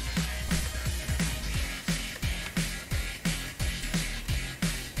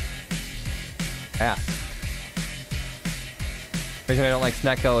 Yeah. The reason I don't like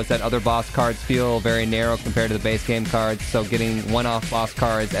Snecko is that other boss cards feel very narrow compared to the base game cards, so getting one-off boss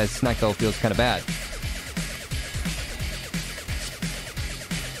cards as Snecko feels kind of bad.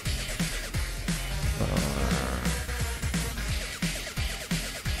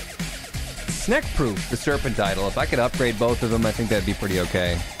 Snack-proof, the Serpent Idol. If I could upgrade both of them, I think that'd be pretty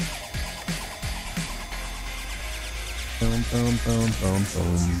okay. Boom, boom, boom, boom,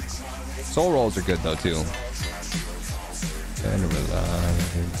 boom. Soul rolls are good though too. And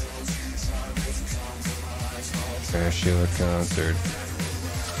relax. Parachute concert.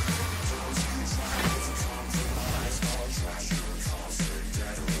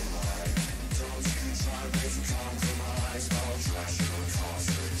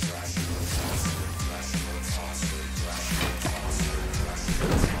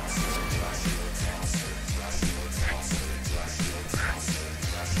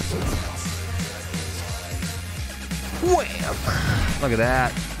 Wham! Look at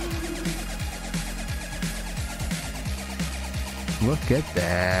that. Look at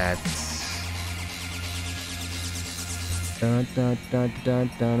that.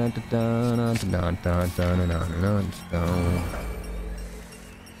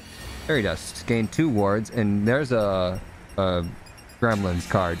 Fairy Dust. Gain 2 wards, and there's a Gremlins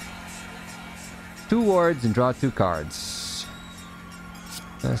card. 2 wards and draw 2 cards.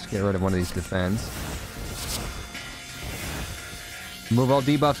 Let's get rid of one of these defends. Remove all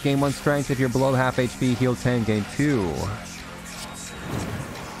debuffs, gain 1 strength. If you're below half HP, heal 10, gain 2.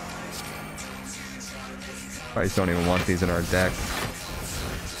 I just don't even want these in our deck.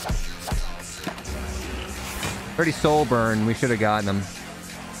 30 soul burn. We should have gotten them.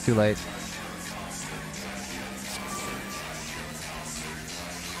 Too late.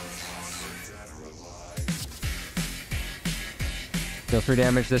 Deal 3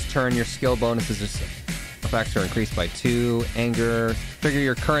 damage this turn. Your skill bonuses effects are increased by 2. Anger. Trigger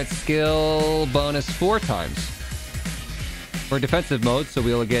your current skill bonus 4 times. We're defensive mode, so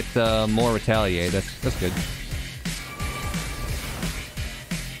we'll get more retaliate. That's good.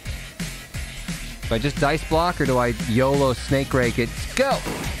 Do I just dice block or do I YOLO snake rake it? Go!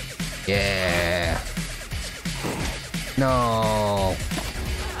 Yeah. No.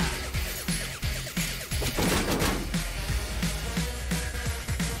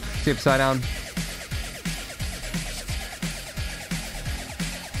 See upside down.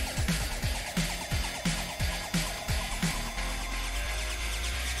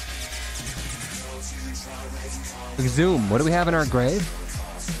 Zoom. What do we have in our grave?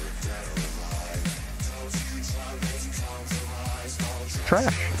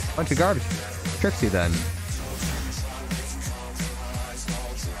 Trash. Bunch of garbage. Trixie then.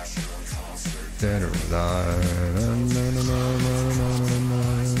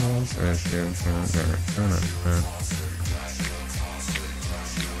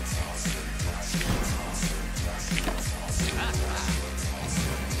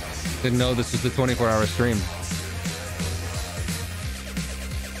 Didn't know this was a 24-hour stream.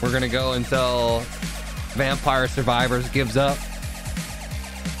 We're gonna go until Vampire Survivors gives up.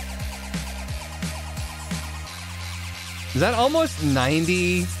 Is that almost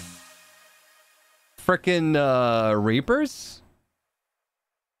 90 frickin' Reapers?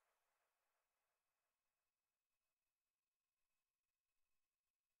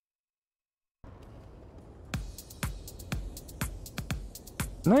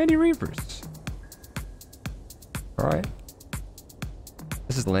 $90 Reapers. Alright.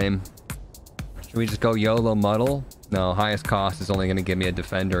 This is lame. Should we just go YOLO Muddle? No, highest cost is only going to give me a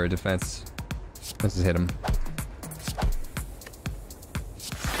defender or a defense. Let's just hit him.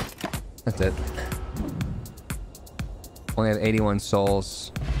 That's it. Only have 81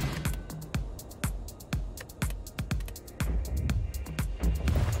 souls.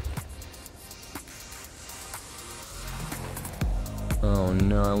 Oh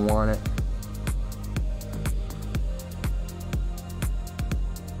no, I want it.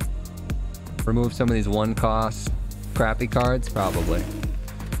 Remove some of these one cost crappy cards? Probably.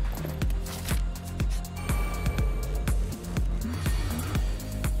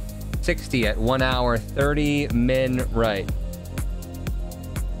 $60 at 1 hour, 30 min right.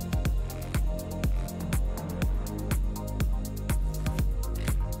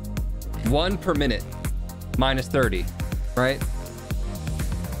 One per minute. Minus 30, right?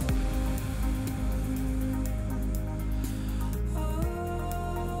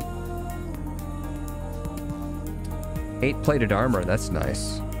 Eight plated armor, that's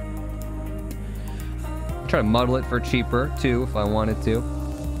nice. Try to muddle it for cheaper too if I wanted to.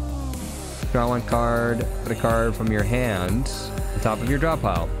 Draw one card, put a card from your hand on top of your draw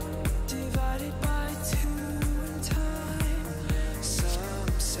pile.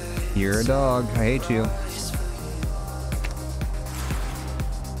 You're a dog, I hate you.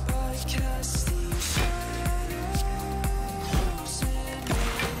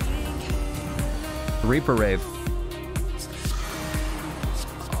 Reaper Rave.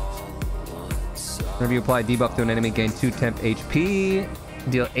 Whenever you apply debuff to an enemy, gain 2 temp HP.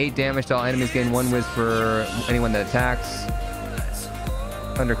 Deal 8 damage to all enemies, gain 1 whiz for anyone that attacks.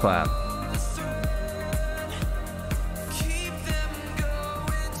 Thunderclap.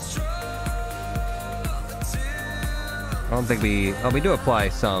 I don't think we... Oh, we do apply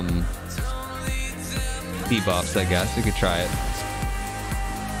some debuffs, I guess. We could try it.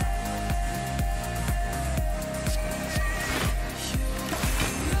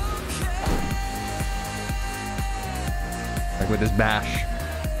 Like with this bash.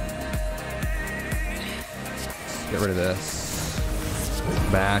 Get rid of this.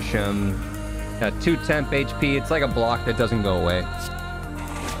 Bash him. Got 2 temp HP. It's like a block that doesn't go away.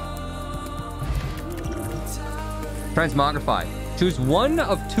 Transmogrify. Choose one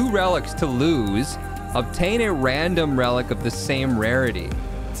of 2 relics to lose. Obtain a random relic of the same rarity.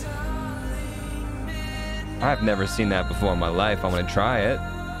 I've never seen that before in my life. I want to try it.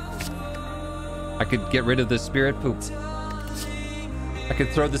 I could get rid of the spirit poop. I could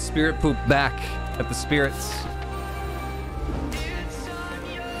throw the spirit poop back at the spirits.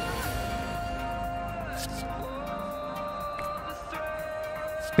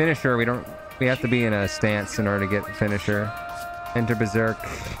 Finisher, we have to be in a stance in order to get finisher. Enter Berserk.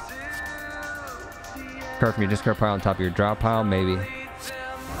 Card from your discard pile on top of your draw pile, maybe.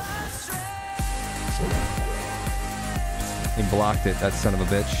 He blocked it, that son of a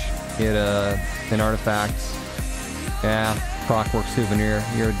bitch. He had an artifact. Yeah, clockwork souvenir.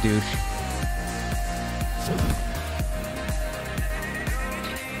 You're a douche.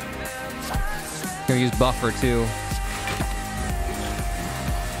 Gonna use buffer too.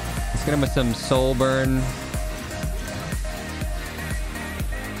 Let's get him with some soul burn.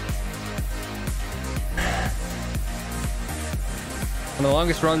 One of the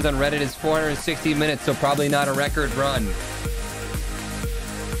longest runs on Reddit is 460 minutes, so probably not a record run.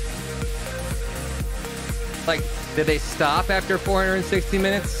 Like, did they stop after 460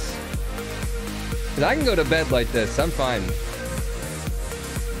 minutes? 'Cause I can go to bed like this. I'm fine.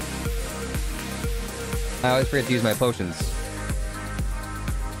 I always forget to use my potions.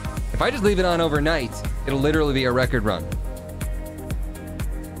 If I just leave it on overnight, it'll literally be a record run.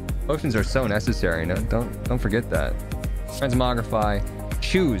 Potions are so necessary. No, don't forget that. Transmogrify.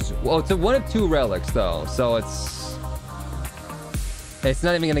 Choose. Well, it's one of 2 relics though, so it's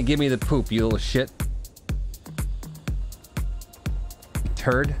not even gonna give me the poop, you little shit.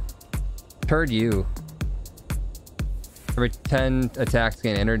 Turd. Turd you. Every 10 attacks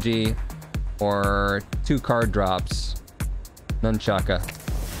gain energy, or 2 card drops. Nunchaka.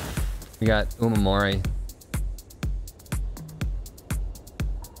 We got Umamori.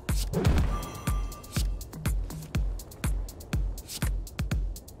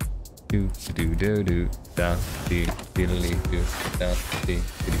 Do do do do da dee diddly do da dee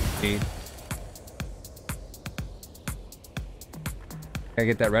dee. Gotta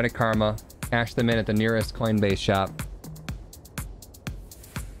get that Reddit karma. Cash them in at the nearest Coinbase shop.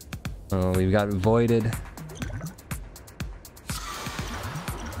 Oh, we've got voided.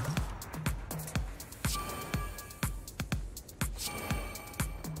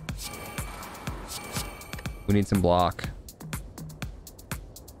 We need some block.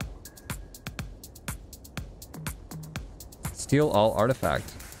 Steal all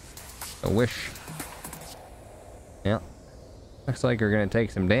artifact. A wish. Yeah. Looks like we're gonna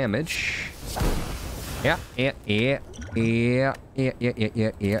take some damage. Yeah.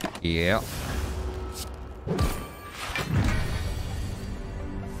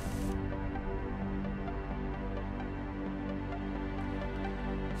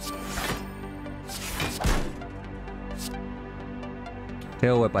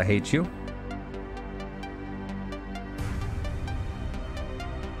 Tail whip, I hate you.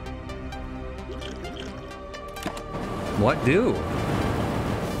 What do?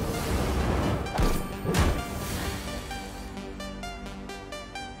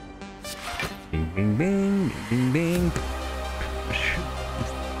 Bing, bing, bing, bing, bing.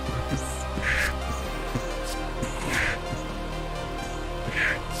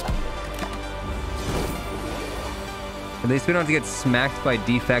 At least we don't have to get smacked by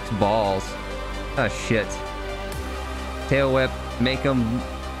defect balls. Oh shit. Tail whip, make them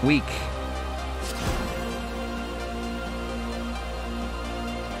weak.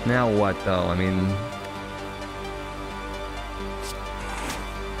 Now what though? I mean,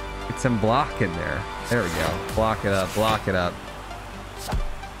 get some block in there. There we go. Block it up, block it up.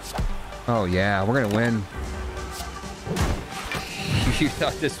 Oh yeah, we're gonna win. You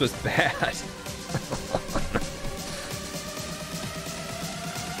thought this was bad.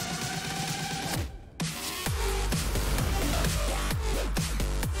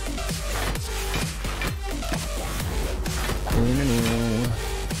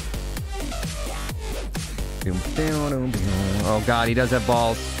 Oh god, he does have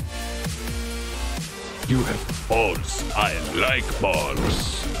balls. You have balls. I like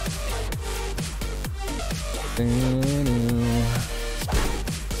balls.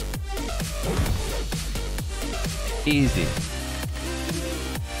 Easy.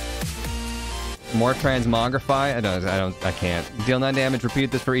 More transmogrify? I can't. Deal 9 damage, repeat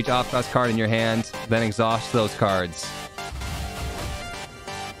this for each off-cost card in your hand, then exhaust those cards.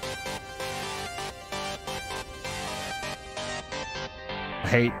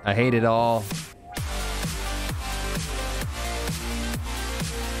 I hate it all.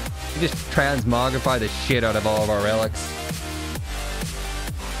 You just transmogrify the shit out of all of our relics.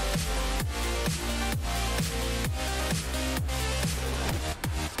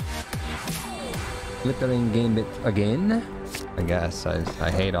 Flickering game bit again? I guess.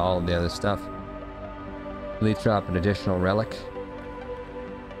 I hate all of the other stuff. Please drop an additional relic.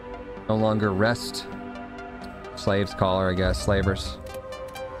 No longer rest. Slaves collar, I guess. Slavers.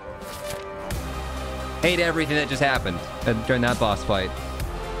 Hate everything that just happened during that boss fight.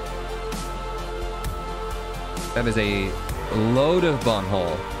 That is a load of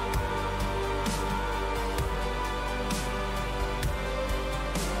bunghole.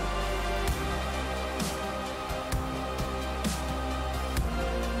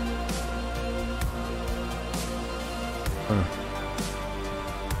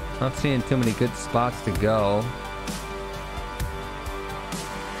 Not seeing too many good spots to go.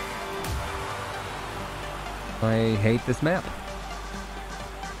 I hate this map.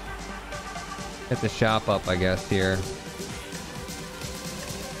 Get the shop up, I guess, here.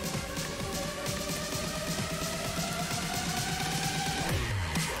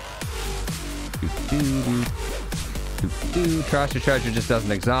 Trash to treasure just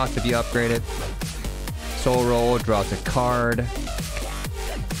doesn't exhaust if you upgrade it. Soul roll draws a card.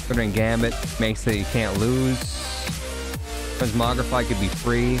 Glittering Gambit makes it you can't lose. Transmogrify could be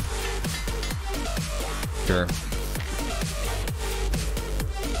free. Sure.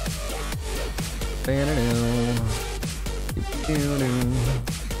 I'll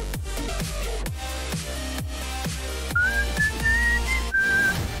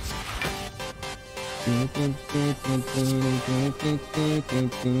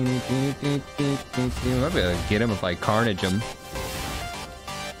be able to get him if I carnage him.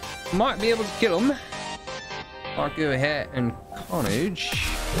 Might be able to kill him. I'll go ahead and carnage.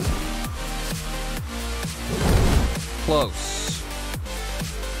 Close.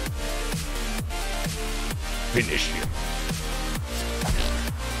 Finish him.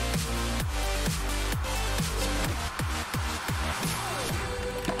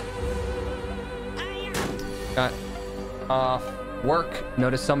 Got off work.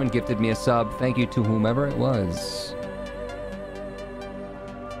 Noticed someone gifted me a sub. Thank you to whomever it was.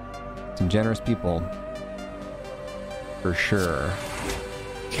 Some generous people. For sure.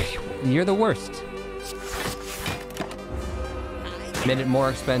 You're the worst. Made it more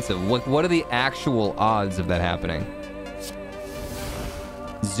expensive. What are the actual odds of that happening?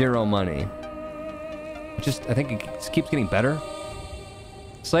 0 money. I think it just keeps getting better.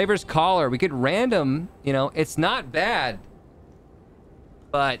 Slaver's Collar. We get random, you know, it's not bad.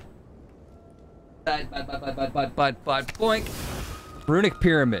 But boink. Runic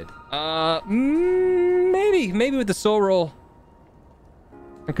Pyramid. Maybe with the soul roll.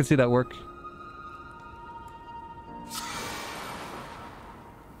 I could see that work.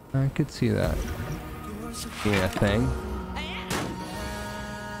 I could see that. Yeah, thing.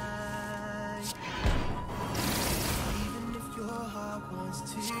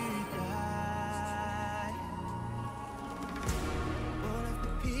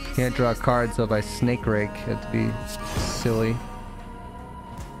 Can't draw cards, so if I snake rake, that'd be silly.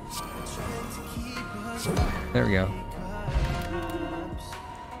 There we go.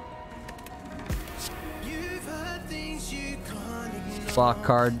 Block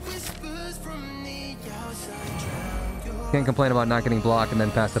card. Can't complain about not getting blocked and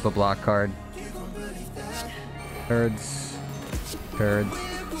then pass up a block card. Turds. Turds.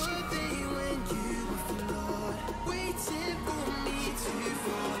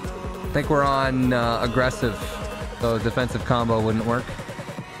 I think we're on aggressive, so defensive combo wouldn't work.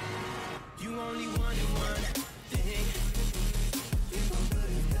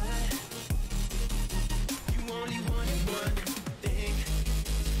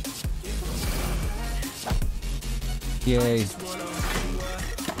 Yay.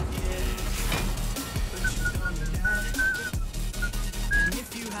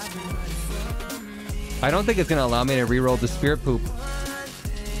 I don't think it's gonna allow me to reroll the spirit poop.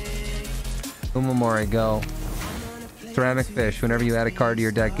 Umamori, go. Ceramic Fish. Whenever you add a card to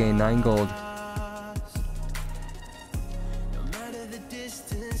your deck, gain 9 gold.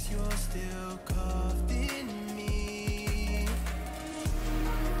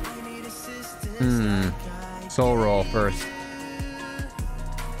 Soul roll first.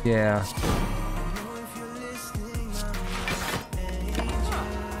 Yeah.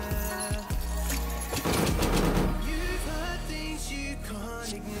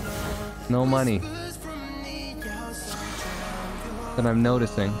 No money that I'm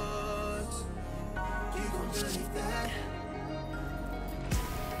noticing.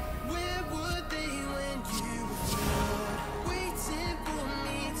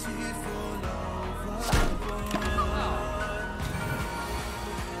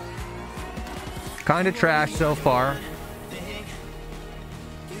 Kind of trash so far.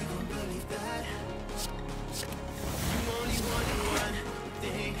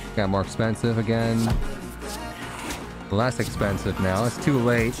 Got more expensive again. Less expensive now. It's too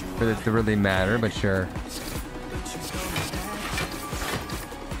late for it to really matter, but sure.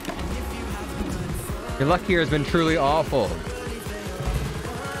 Your luck here has been truly awful.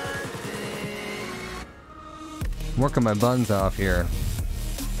 I'm working my buns off here.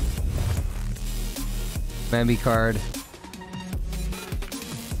 Mambi card.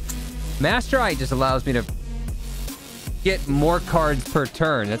 Master Eye just allows me to get more cards per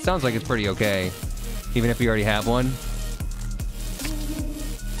turn. That sounds like it's pretty okay. Even if we already have one.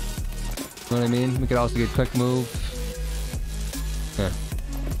 You know what I mean? We could also get quick move. Huh.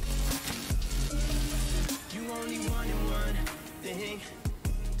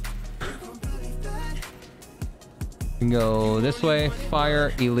 We can go this way.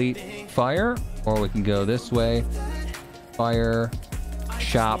 Fire, elite, fire. Or we can go this way. Fire,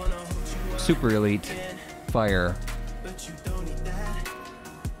 shop, super elite, fire.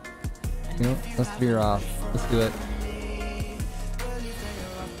 You know, let's veer off. Let's do it.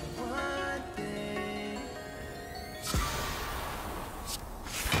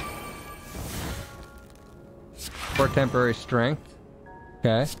 For temporary strength.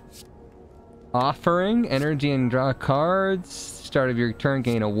 Okay. Offering, energy and draw cards. Start of your turn,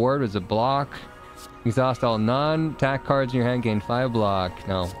 gain a ward was a block. Exhaust all non-attack cards in your hand, gain 5 block.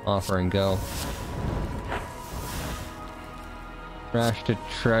 No, offering, go. Crash to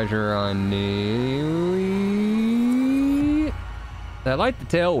treasure on the... I like the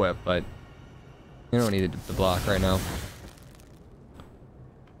tail whip, but you don't need the block right now.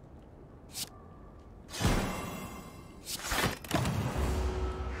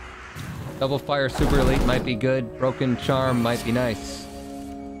 Double fire super elite might be good. Broken charm might be nice.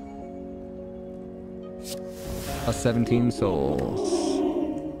 Plus 17 souls.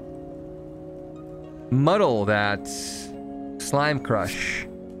 Muddle that slime crush.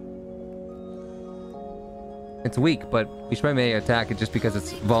 It's weak, but we should maybe attack it just because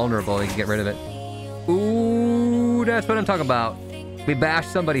it's vulnerable. You can get rid of it. Ooh, that's what I'm talking about. We bash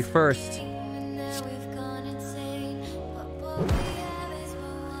somebody first.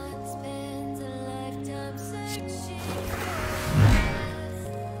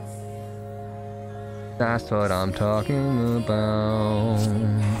 That's what I'm talking about.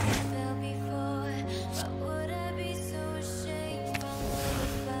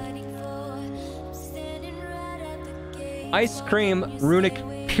 Ice Cream Runic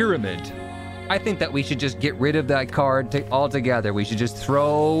Pyramid. I think that we should just get rid of that card altogether. We should just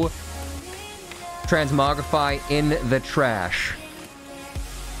throw Transmogrify in the trash.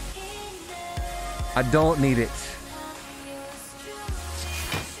 I don't need it.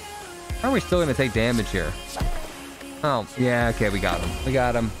 Are we still gonna take damage here? Oh, yeah, okay, we got him. We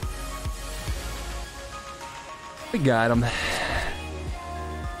got him. We got him.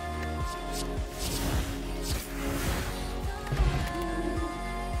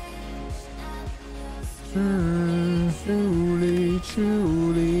 Truly,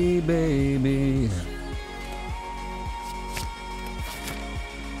 truly, baby.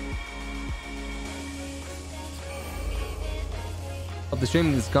 Hope the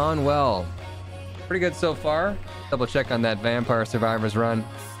streaming has gone well. Pretty good so far. Double check on that Vampire Survivors run.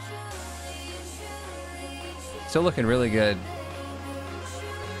 Still looking really good.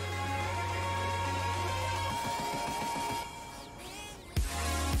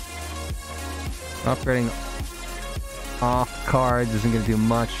 Upgrading off cards isn't going to do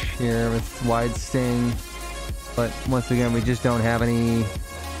much here with Wide Sting. But once again, we just don't have any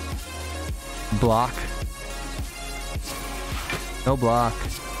block. No block.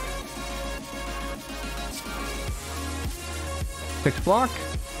 6 block?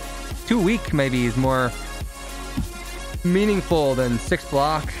 2 weak maybe is more meaningful than 6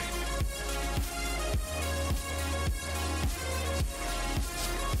 block.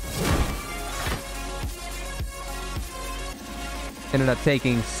 Ended up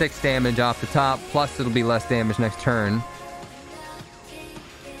taking 6 damage off the top, plus it'll be less damage next turn.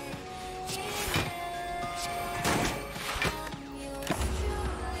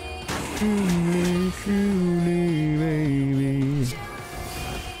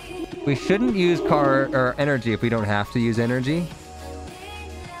 We shouldn't use card or energy if we don't have to use energy.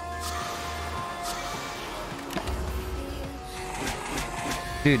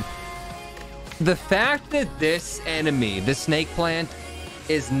 Dude, the fact that this enemy, the snake plant,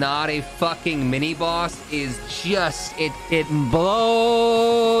 is not a fucking mini boss is just, it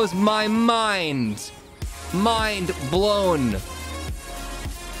blows my mind. Mind blown.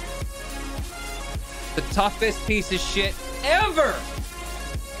 The toughest piece of shit ever.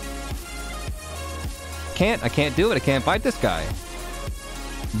 I can't do it. I can't fight this guy.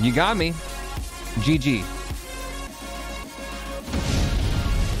 You got me. GG.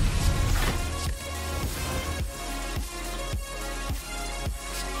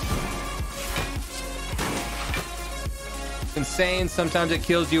 Insane. Sometimes it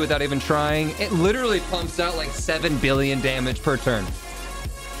kills you without even trying. It literally pumps out like 7 billion damage per turn.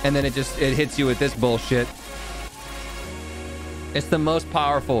 And then it hits you with this bullshit. It's the most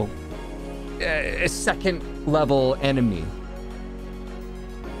powerful second level enemy.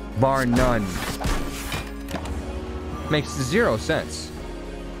 Bar none. Makes 0 sense.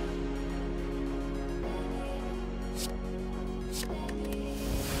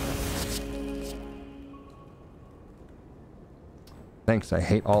 Thanks, I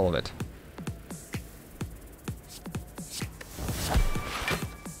hate all of it.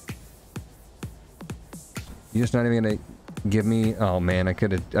 You're just not even gonna give me... Oh man, I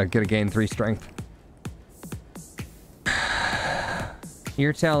could have gained 3 strength.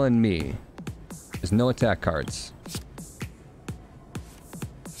 You're telling me there's no attack cards.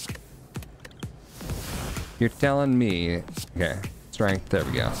 You're telling me... Okay, strength, there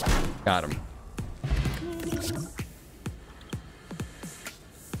we go. Got him.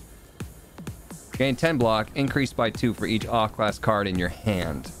 Gain 10 block, increased by 2 for each off-class card in your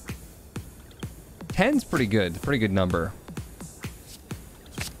hand. 10's pretty good number.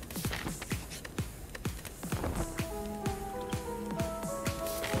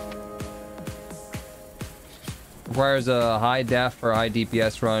 Requires a high def or high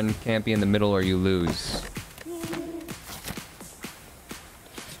DPS run, can't be in the middle or you lose.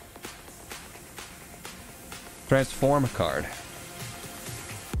 Transform card.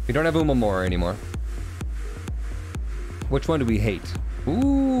 We don't have Umamura anymore. Which one do we hate?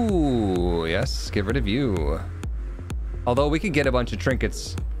 Ooh, yes, get rid of you. Although we could get a bunch of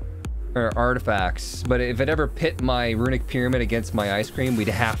trinkets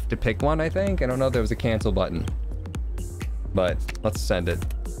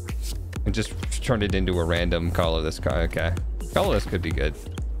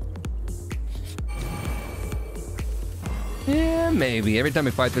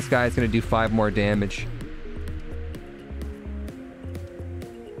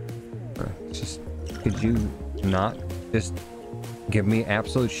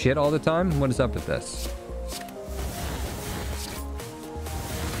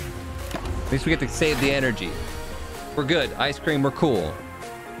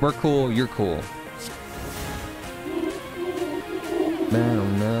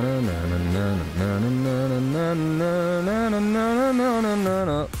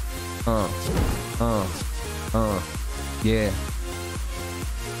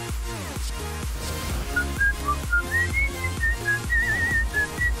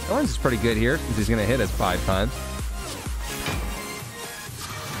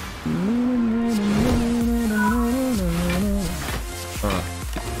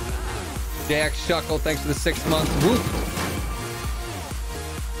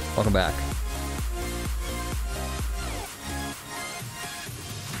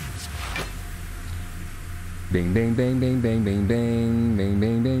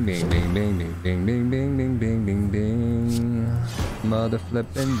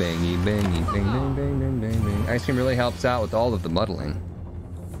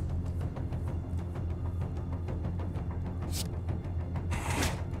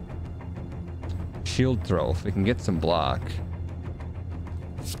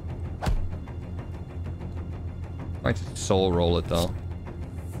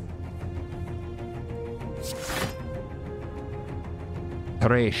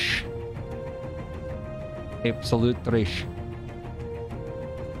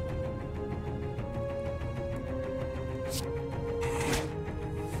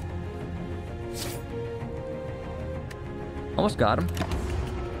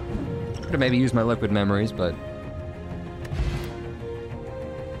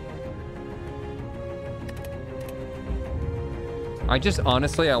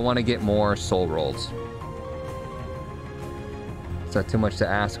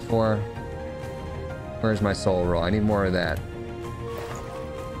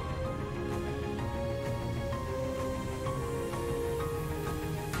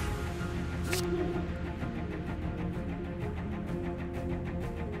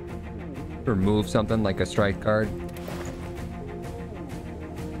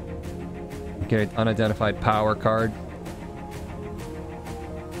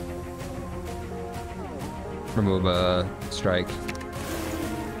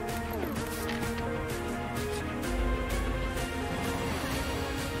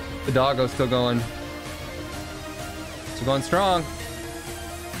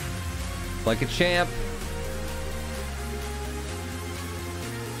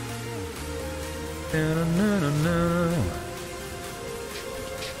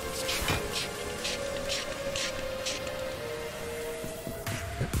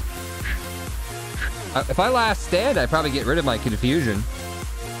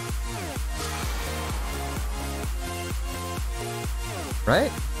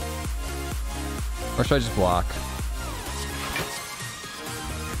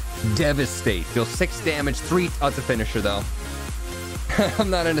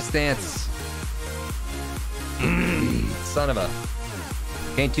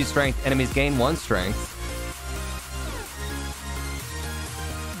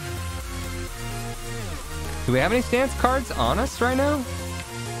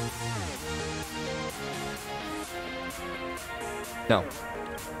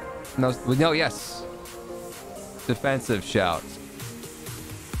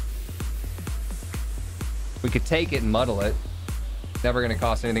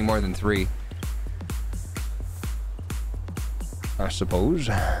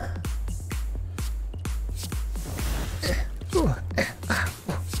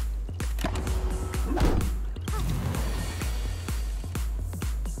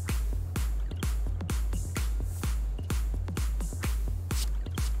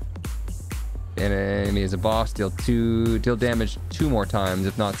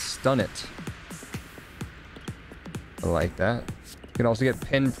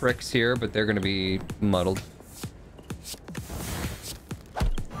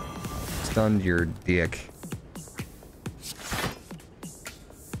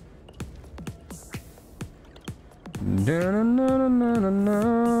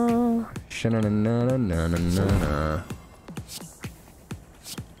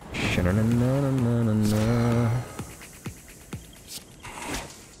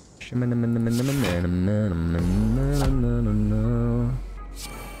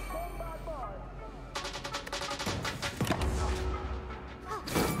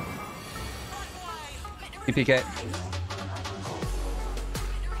PK.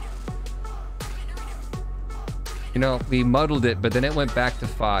 You know, we muddled it, but then it went back to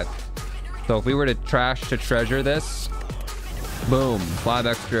 5. So if we were to trash to treasure this, boom, 5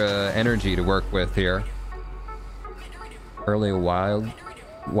 extra energy to work with here. Early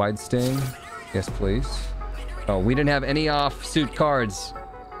wide sting. Yes, please. Oh, we didn't have any off-suit cards,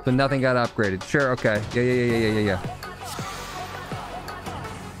 so nothing got upgraded. Sure, okay. Yeah.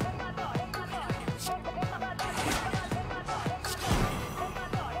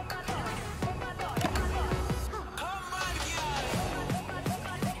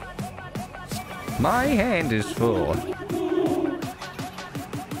 My hand is full.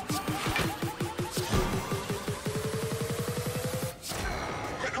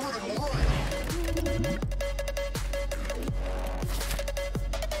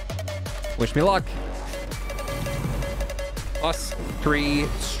 Wish me luck. +3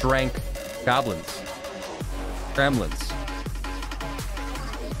 strength goblins. Gremlins.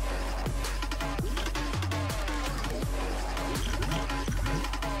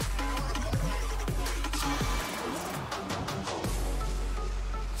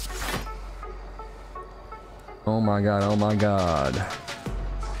 Oh my god, oh my god.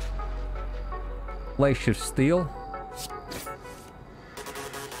 Lace of Steel.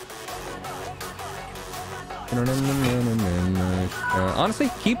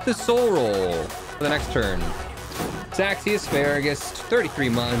 Honestly, keep the soul roll for the next turn. Saxy Asparagus, 33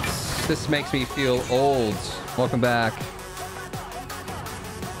 months. This makes me feel old. Welcome back.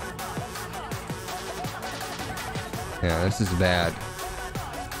 Yeah, this is bad.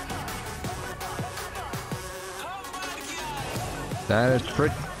 That is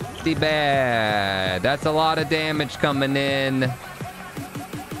pretty bad. That's a lot of damage coming in.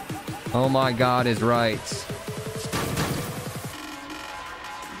 Oh my god is right.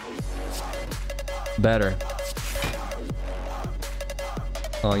 Better.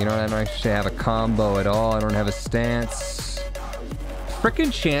 Oh, you know what? I don't actually have a combo at all. I don't have a stance.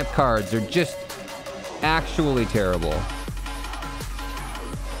 Frickin' champ cards are just actually terrible.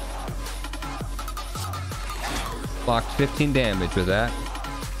 Blocked 15 damage with that.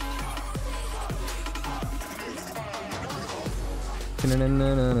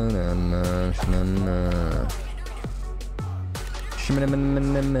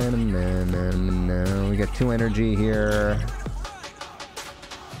 We got 2 energy here.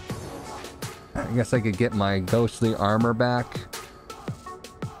 I guess I could get my ghostly armor back.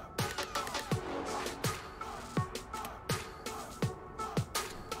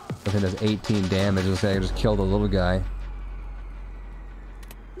 I think that's 18 damage. Let's say I just killed a little guy.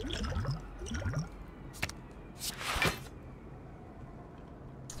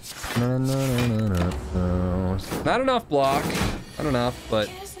 Not enough block. Not enough, but...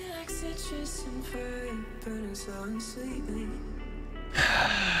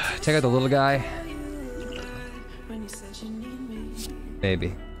 Check out the little guy.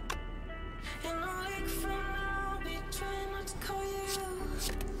 Maybe.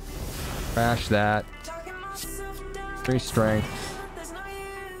 Crash that. 3 strength.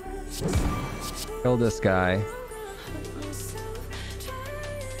 Kill this guy.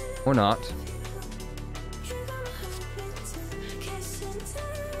 Or not.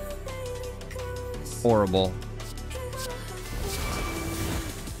 Horrible.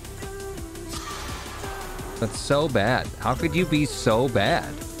 That's so bad. How could you be so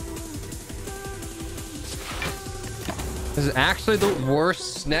bad? This is actually the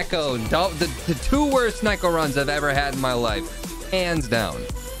worst Snecko. The 2 worst Snecko runs I've ever had in my life. Hands down.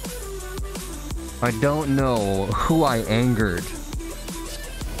 I don't know who I angered.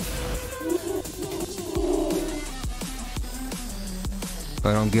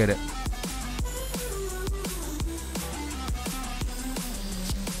 I don't get it.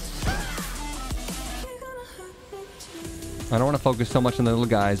 I don't want to focus so much on the little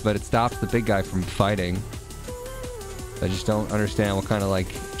guys, but it stops the big guy from fighting. I just don't understand what kind of, like,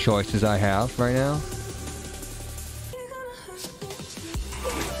 choices I have right now.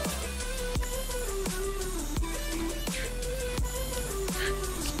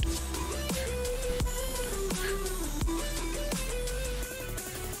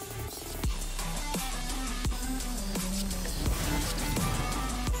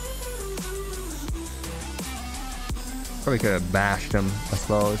 Probably could have bashed him, I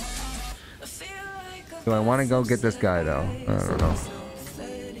suppose. Do I want to go get this guy, though? I don't know.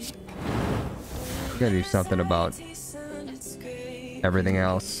 Gotta do something about everything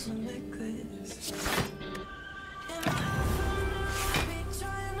else.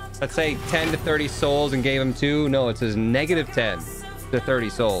 Let's say 10 to 30 souls and gave him 2. No, it says negative 10 to 30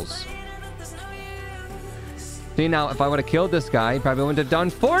 souls. See, now, if I would have killed this guy, he probably wouldn't have done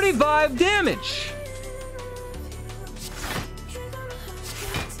 45 damage.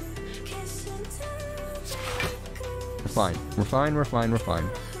 We're fine. We're fine. We're fine. We're fine.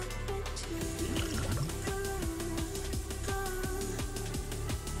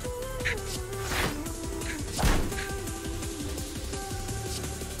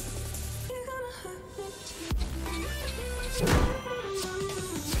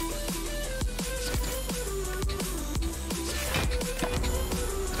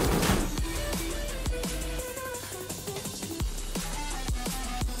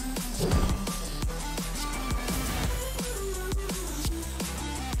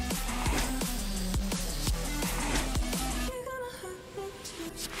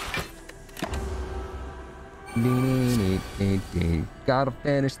 Gotta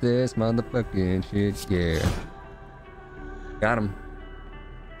finish this motherfucking shit, yeah. Got him.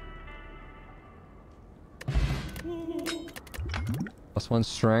 +1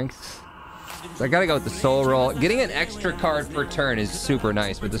 strength. So I gotta go with the soul roll. Getting an extra card per turn is super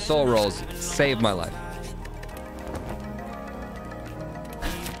nice, but the soul rolls saved my life.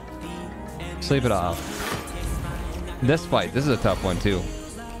 Sleep it off. This fight, this is a tough one too.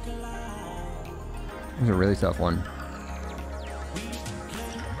 This is a really tough one.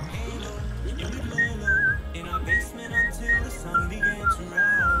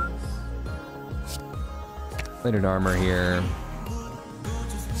 Plated armor here.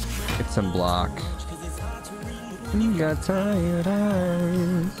 Get some block. You got tired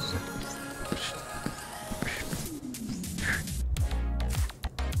eyes.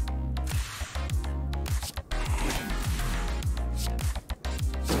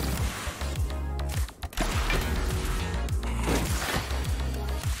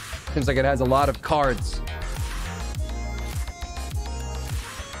 Seems like it has a lot of cards.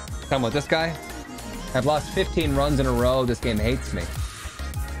 Talking about this guy? I've lost 15 runs in a row. This game hates me.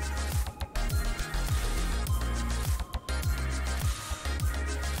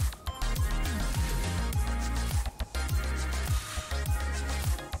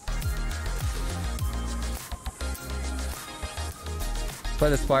 Play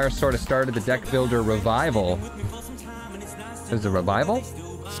the Spire sort of started the deck builder revival. There's a revival?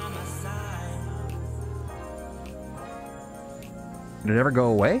 Did it ever go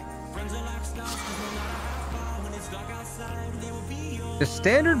away? The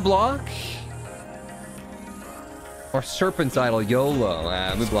standard block or Serpent's Idol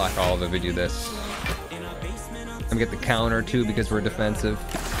YOLO? We block all of it if we do this. And we get the counter too because we're defensive.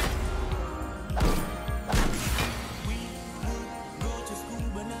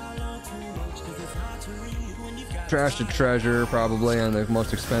 Trash to treasure probably on the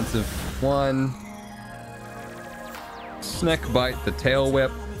most expensive one. Snecko bite, the tail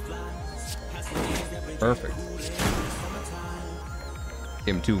whip. Perfect.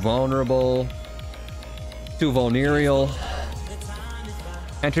 Him too vulnerable. Too vulnerable.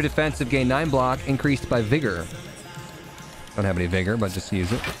 Enter defensive, gain 9 block, increased by vigor. Don't have any vigor, but just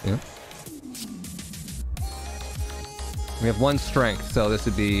use it. Yeah. We have 1 strength, so this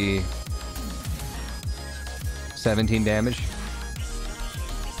would be 17 damage.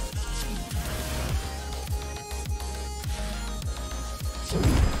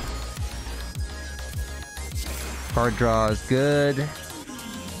 Card draw is good.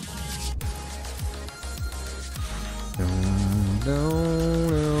 No.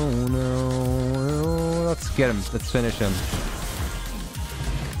 Let's get him. Let's finish him.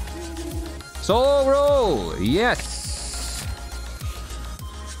 Soul roll! Yes!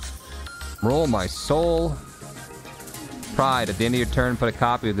 Roll my soul. Pride. At the end of your turn, put a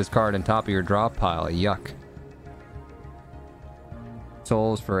copy of this card on top of your draw pile. Yuck.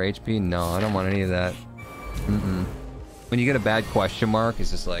 Souls for HP? No, I don't want any of that. When you get a bad question mark,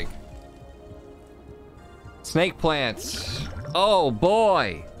 it's just like... Snake plants. Oh,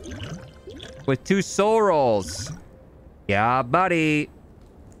 boy. With 2 soul rolls. Yeah, buddy.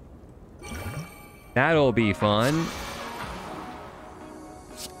 That'll be fun.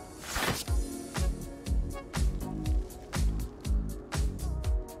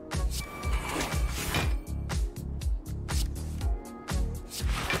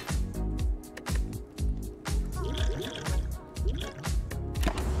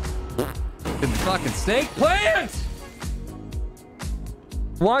 The fucking snake plant!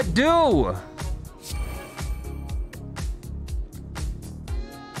 What do?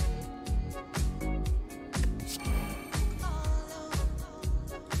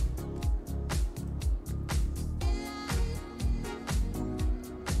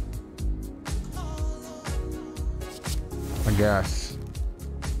 I guess.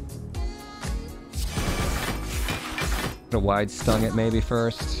 Gonna wide stung it maybe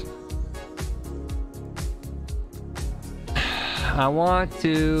first. I want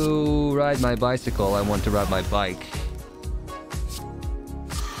to ride my bicycle. I want to ride my bike.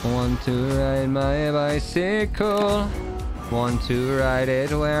 I want to ride my bicycle. Want to ride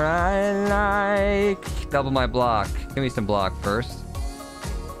it where I like. Double my block. Give me some block first.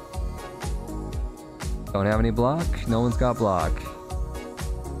 Don't have any block. No one's got block.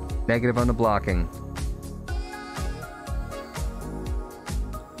 Negative on the blocking.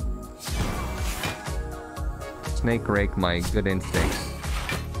 Snake rake my good instincts.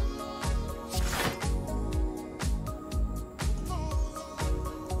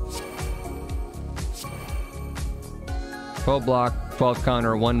 "12 block, 12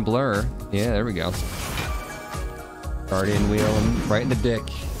 counter, 1 blur." Yeah, there we go. Guardian wheel him right in the dick.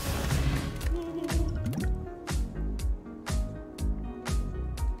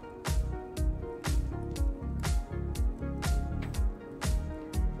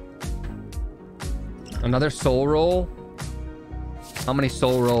 Another soul roll? How many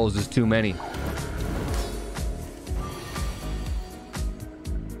soul rolls is too many?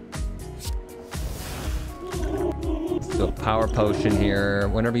 So power potion here.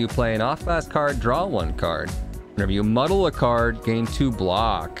 Whenever you play an off-class card, draw 1 card. Whenever you muddle a card, gain 2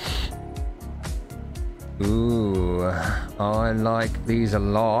 block. Ooh, I like these a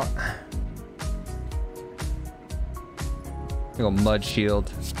lot. Go mud shield.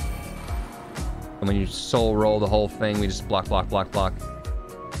 And when you soul roll the whole thing, we just block, block, block, block.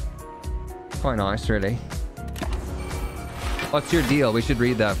 Quite nice, really. What's your deal? We should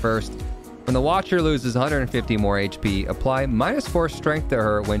read that first. When the Watcher loses 150 more HP, apply -4 strength to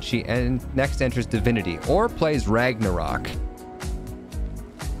her when she next enters Divinity, or plays Ragnarok.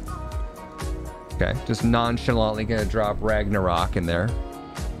 Okay, just nonchalantly gonna drop Ragnarok in there.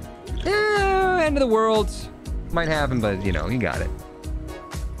 End of the world. Might happen, but you know, you got it.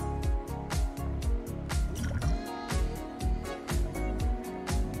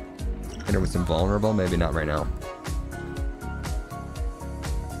 Hit her with some vulnerable, maybe not right now.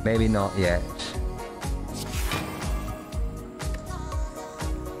 Maybe not yet.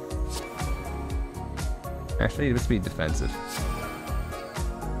 Actually, let's be defensive.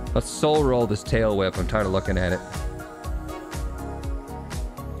 Let's soul roll this tail whip. I'm tired of looking at it.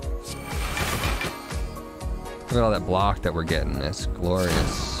 Look at all that block that we're getting. That's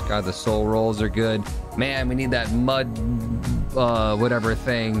glorious. God, the soul rolls are good. Man, we need that mud, whatever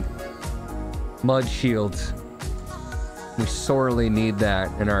thing. Mud shield. We sorely need that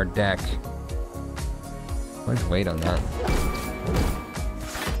in our deck. Let's wait on that.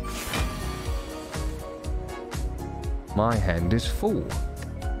 My hand is full.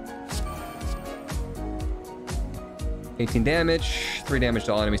 18 damage, 3 damage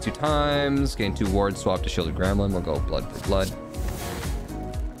to all enemies 2 times. Gain 2 wards, swap to shielded gremlin. We'll go blood for blood.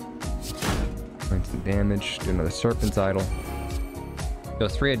 19 damage, do another serpent's idol. Go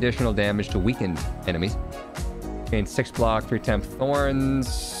 3 additional damage to weakened enemies. Gain 6 block, 3 temp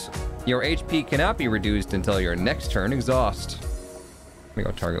thorns. Your HP cannot be reduced until your next turn exhaust. Let me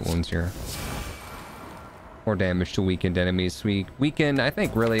go target wounds here. 4 damage to weakened enemies. We weaken, I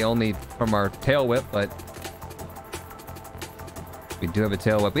think, really only from our tail whip, but we do have a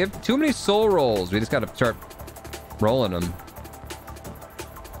tail whip. We have too many soul rolls. We just gotta start rolling them.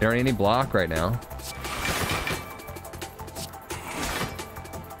 There aren't any block right now.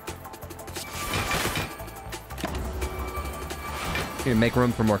 Need to make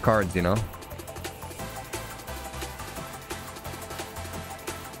room for more cards, you know?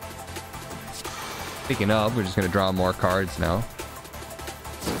 Speaking of, we're just gonna draw more cards now.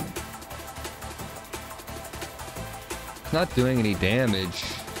 It's not doing any damage.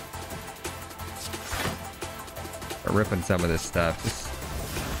 We're ripping some of this stuff. Just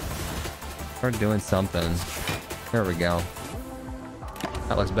start doing something. There we go.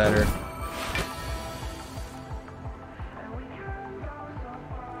 That looks better.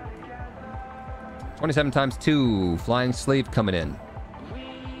 $27 times 2. Flying sleeve coming in.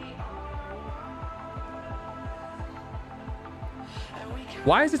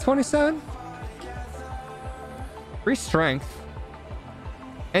 Why is it 27? Free strength.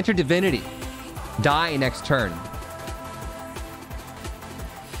 Enter divinity. Die next turn.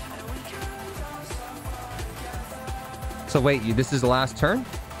 So wait, this is the last turn?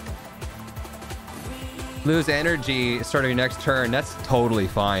 Lose energy starting your next turn. That's totally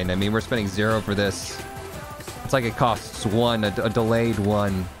fine. I mean, we're spending 0 for this. It's like it costs 1, a delayed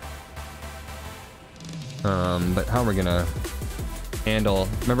 1. But how are we gonna handle?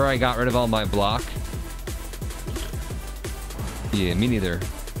 Remember I got rid of all my block?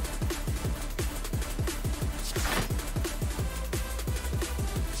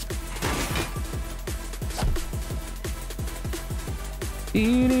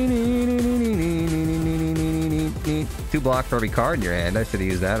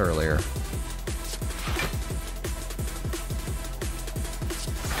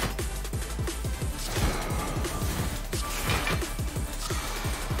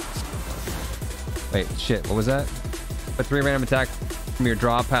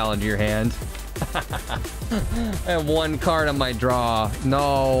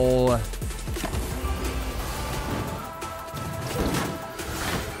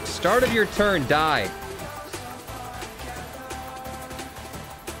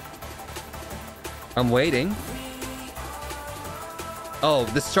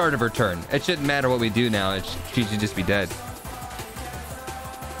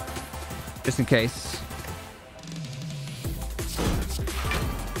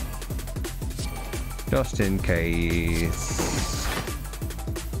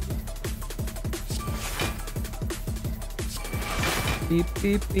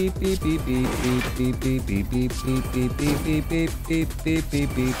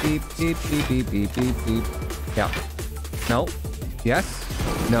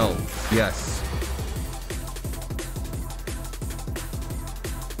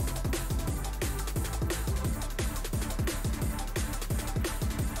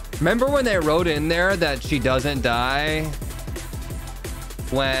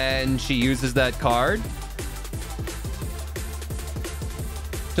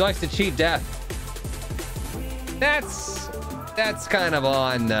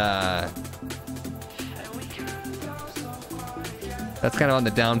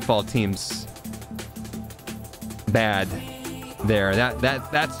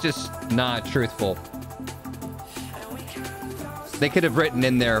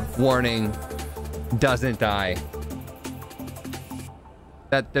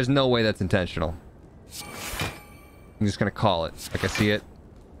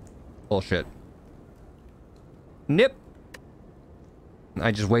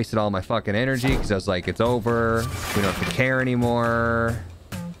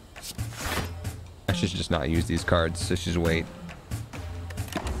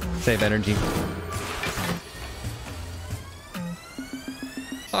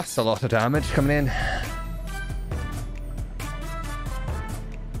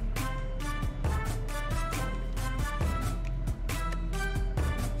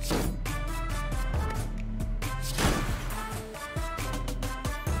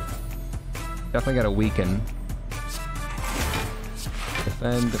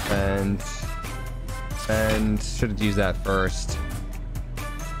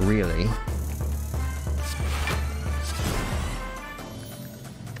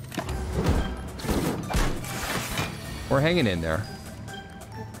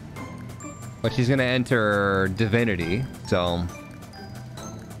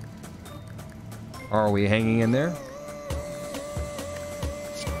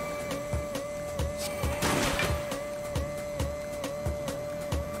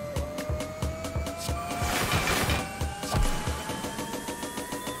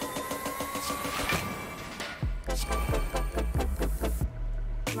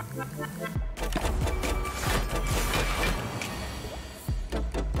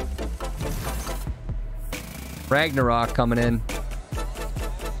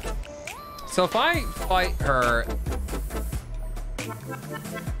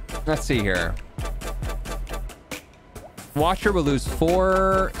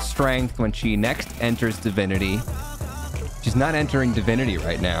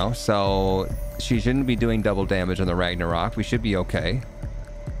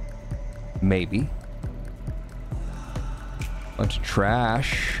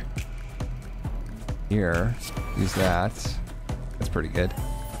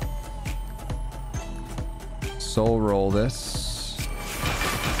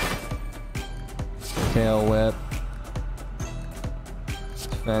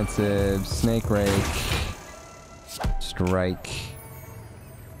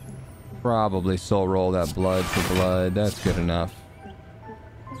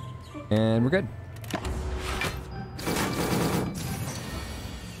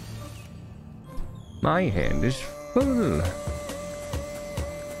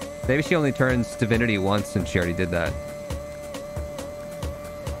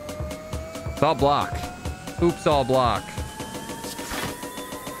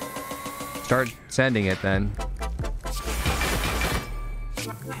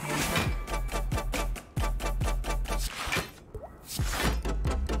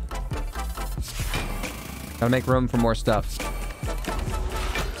 Gotta make room for more stuff.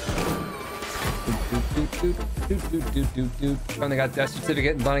 Finally got death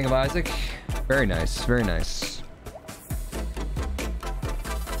certificate and Binding of Isaac. Very nice, very nice.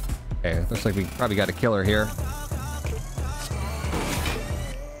 Okay, looks like we probably got a killer here.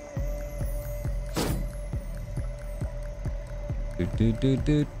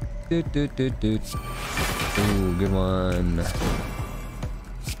 Ooh, good one.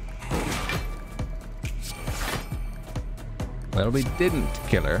 Well, we didn't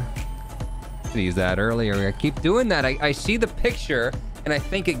kill her. Should use that earlier. I keep doing that. I see the picture, and I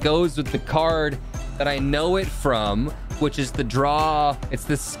think it goes with the card that I know it from, which is the draw. It's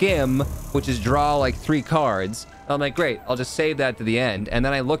the skim, which is draw like 3 cards. I'm like, great, I'll just save that to the end. And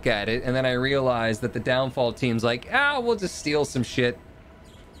then I look at it, and then I realize that the downfall team's like, we'll just steal some shit.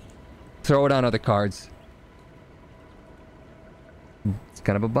 Throw it on other cards. It's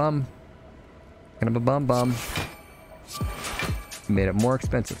kind of a bum. Kind of a bum. Made it more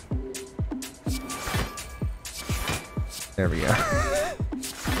expensive. There we go.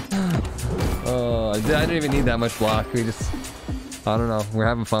 Oh, I didn't even need that much block. We just, I don't know. We're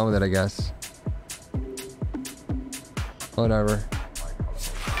having fun with it, I guess. Whatever.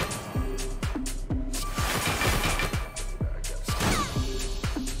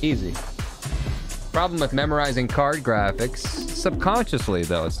 Easy. Problem with memorizing card graphics, subconsciously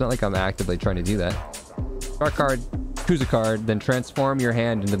though. It's not like I'm actively trying to do that. Draw a card, choose a card, then transform your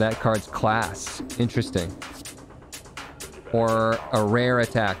hand into that card's class. Interesting. Or a rare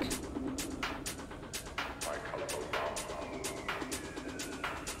attack.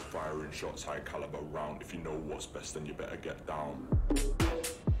 Firing shots high caliber round. If you know what's best, then you better get down.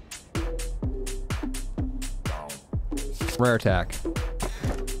 Rare attack.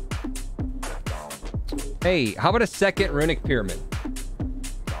 Hey, how about a second runic pyramid?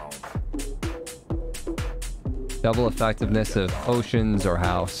 Double effectiveness of oceans or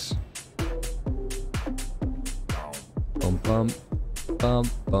house. Bump, bump, bump,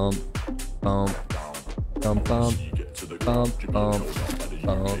 bump, bump, bump, bump, bump, bump,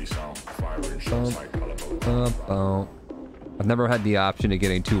 bump, bump. I've never had the option of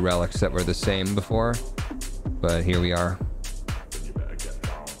getting 2 relics that were the same before, but here we are.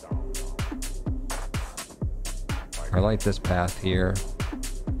 I like this path here.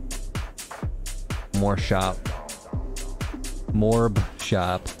 More shop. Morb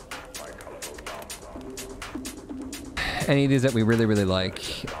shop. Any of these that we really, really like.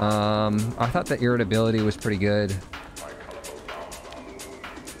 I thought the irritability was pretty good.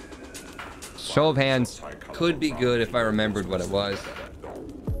 Show of hands could be good if I remembered what it was.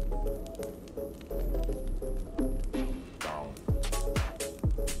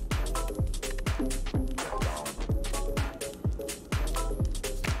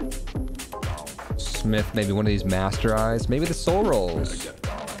 Smith, maybe one of these master eyes, maybe the soul rolls.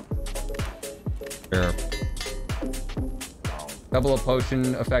 Sure. Double a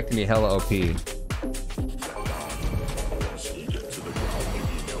potion affecting me hella OP.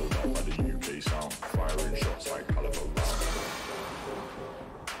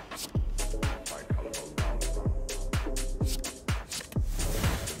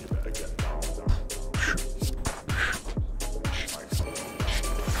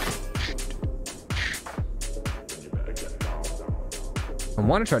 I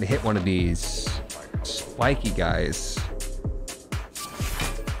want to try to hit one of these spiky guys.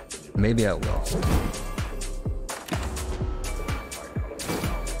 Maybe I will.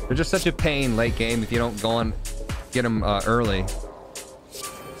 They're just such a pain late game if you don't go on, get them early.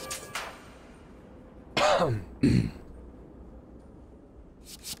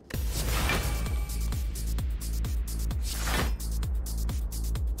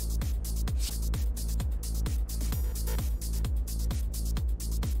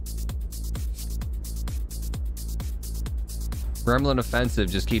 Gremlin Offensive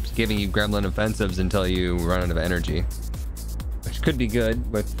just keeps giving you Gremlin Offensives until you run out of energy. Which could be good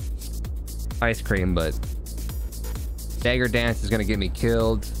with ice cream, but Dagger Dance is going to get me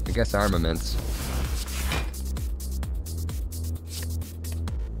killed. I guess armaments.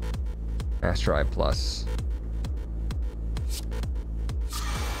 Master Eye Plus.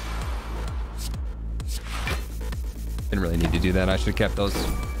 Didn't really need to do that. I should have kept those.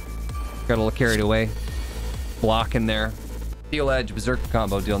 Got a little carried away. Block in there. Steel Edge, Berserker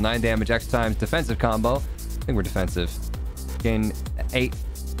combo, deal 9 damage X times. Defensive combo, I think we're defensive. Gain 8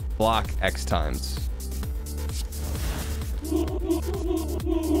 block X times.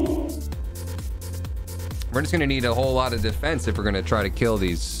 We're just gonna need a whole lot of defense if we're gonna try to kill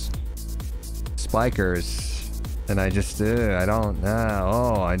these spikers. And I just, I don't know.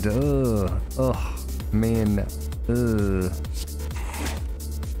 Oh, I do. Ugh. I mean, ugh.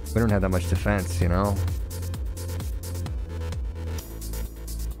 We don't have that much defense, you know?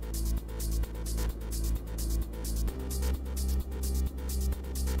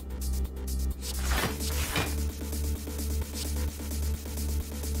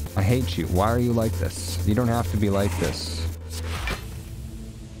 I hate you. Why are you like this? You don't have to be like this.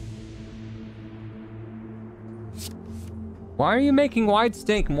 Why are you making wide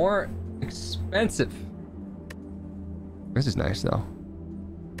stink more expensive? This is nice, though.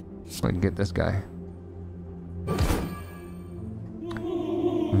 I can get this guy.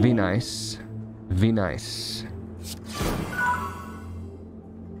 Be nice. Be nice.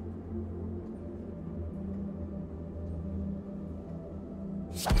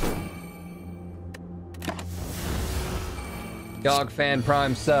 Dog Fan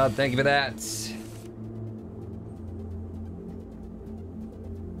Prime sub, thank you for that.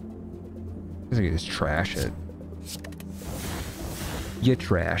 I think you just trash it. You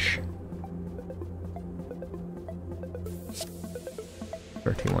trash.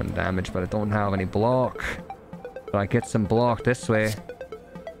 31 damage, but I don't have any block. But I get some block this way.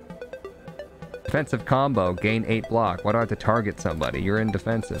 Defensive combo, gain 8 block. Why do I have to target somebody? You're in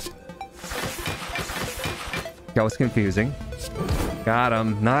defensive. That was confusing. Got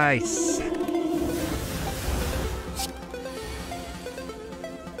him. Nice.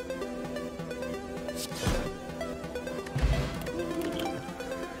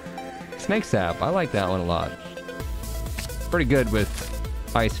 Snake sap. I like that one a lot. Pretty good with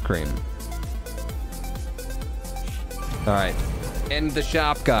ice cream. Alright. End the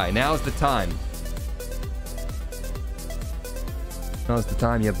shop guy. Now's the time. Now's the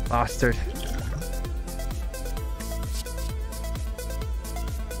time, you bastard.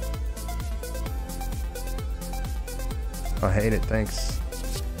 I hate it, thanks.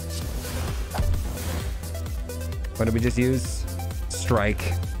 What did we just use?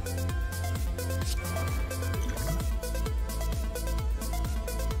 Strike.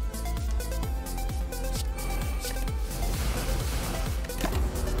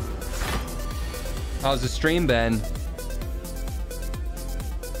 How's the stream been?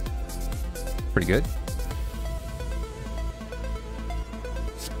 Pretty good.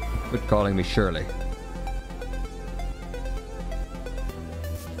 Quit calling me Shirley.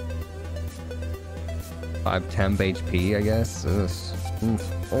 Five temp HP, I guess.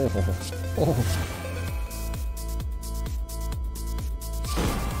 Oh.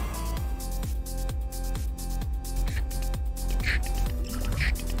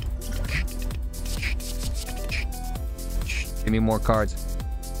 Give me more cards.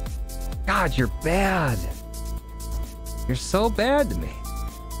 God, you're bad. You're so bad to me.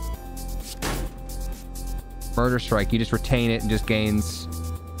 Murder Strike, you just retain it and just gains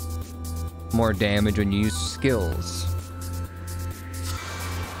more damage when you use skills.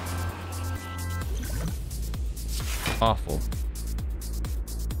 Awful.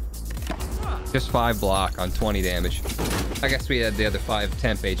 Just 5 block on 20 damage. I guess we had the other 5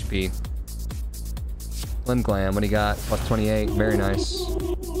 temp HP. Slim Glam, what do you got? Plus 28, very nice.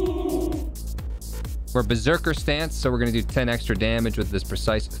 We're Berserker stance, so we're gonna do 10 extra damage with this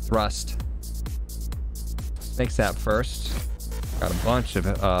precise thrust. Snake sap first. Got a bunch of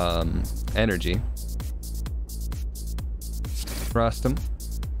energy. Thrust him.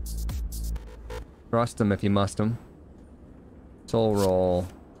 Thrust him if you must him. Soul roll.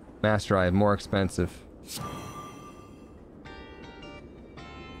 Master Eye, more expensive.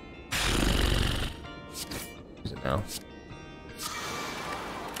 Use it now.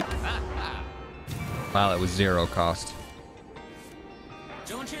 Wow, that was 0 cost.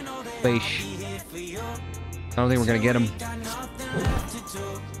 Fish. I don't think we're gonna get him.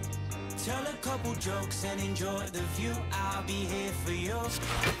 Tell a couple jokes and enjoy the view. I'll be here for you.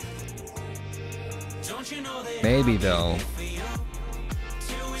 Don't you know that maybe though.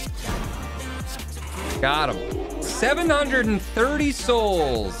 Got him. 730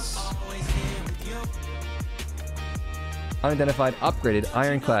 souls. Unidentified upgraded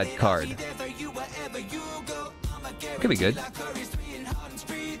ironclad card. Could be good.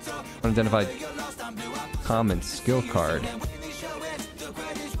 Unidentified common skill card.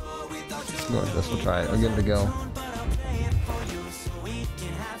 Go with this, we'll try it. I'll give it a go.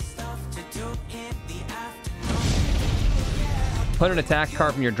 Put an attack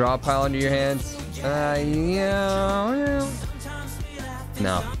card from your draw pile into your hands. Yeah.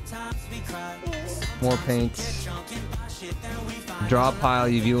 No. More paints. Draw pile,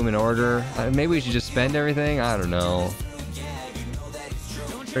 you view them in order. Maybe we should just spend everything? I don't know.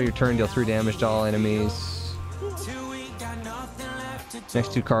 During your turn, deal 3 damage to all enemies.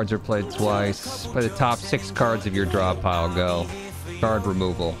 Next 2 cards are played twice. Play the top 6 cards of your draw pile. Go. Card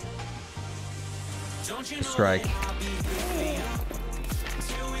removal. Strike.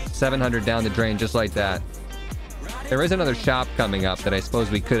 700 down the drain just like that. There is another shop coming up that I suppose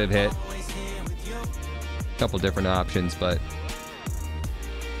we could have hit. A couple different options, but...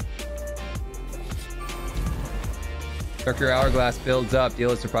 Darker Hourglass builds up.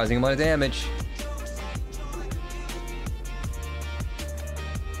 Deal a surprising amount of damage.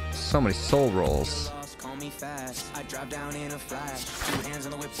 So many soul rolls. I drop down in a flash. 2 hands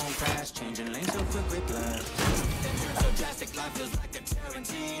on the whip won't crash. Changing lanes so quick with blood.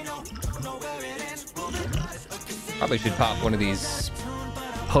 Probably should pop one of these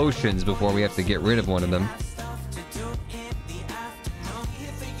potions before we have to get rid of one of them.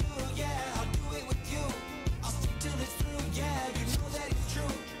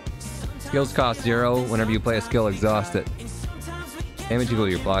 Skills cost 0. Whenever you play a skill, exhaust it. Damage equal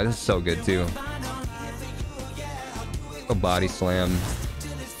to your body. This is so good too. Go body slam.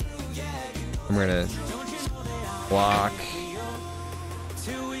 I'm gonna block.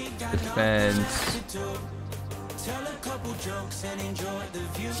 Defend.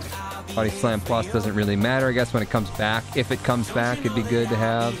 Body slam plus doesn't really matter. I guess when it comes back, if it comes back, it'd be good to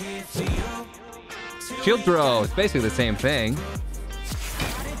have. Shield throw. It's basically the same thing.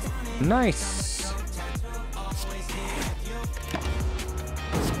 Nice.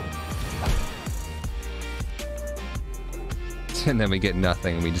 And then we get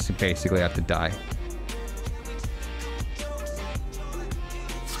nothing. We just basically have to die.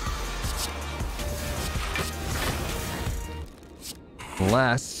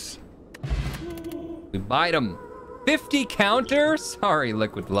 Unless we bite them. 50 counter? Sorry,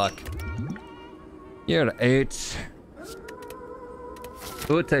 Liquid Luck. You're at 8.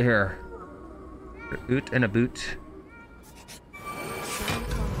 Boot to here. Boot and a boot.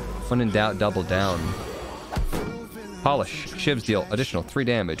 When in doubt, double down. Polish. Shivs deal additional 3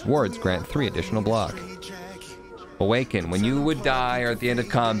 damage. Wards grant 3 additional block. Awaken. When you would die or at the end of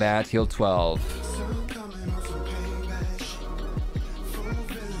combat, heal 12.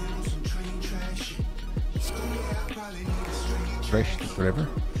 Race to the river.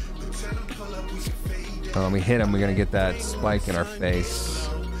 When we hit him, we're gonna get that spike in our face.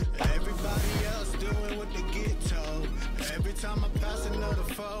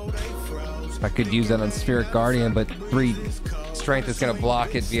 I could use that on Spheric Guardian, but 3 strength is gonna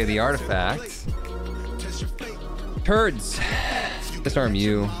block it via the artifact. Turds. Disarm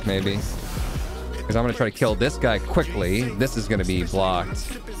you, maybe. Because I'm gonna try to kill this guy quickly. This is gonna be blocked.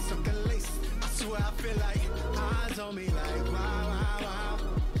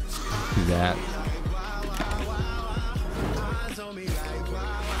 Do that.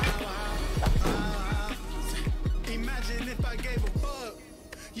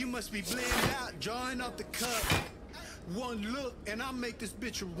 Must be blended out, drawing off the cup. One look and I make this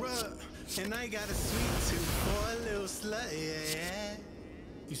bitch a rub. And I got a sweet tooth for a little slut. Yeah.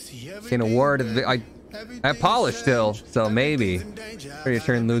 You see everything. In a word, I have Polish still, so maybe. For your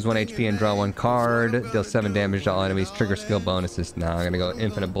turn, lose 1 HP and draw 1 card. Deal 7 damage to all enemies. Trigger skill bonuses. Now I'm gonna go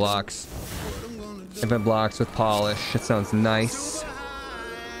infinite blocks. Infinite blocks with Polish. It sounds nice.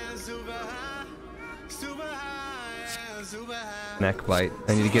 Neck bite.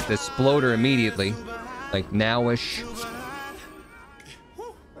 I need to get this Sploder immediately. Like nowish.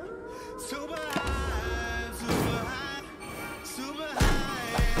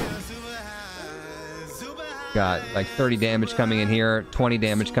 Got like 30 damage coming in here, 20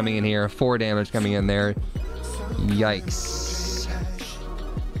 damage coming in here, 4 damage coming in there. Yikes.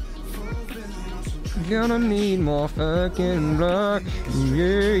 Gonna need more fucking block.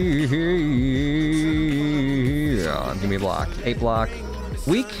 Yeah, give me a block. 8 block.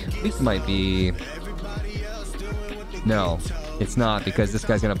 Weak? Weak might be... No, it's not, because this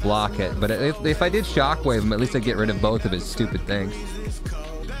guy's gonna block it. But if I did shockwave him, at least I'd get rid of both of his stupid things.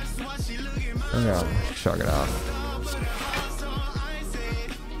 I'm gonna shrug it off.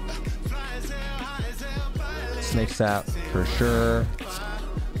 Snake sap for sure.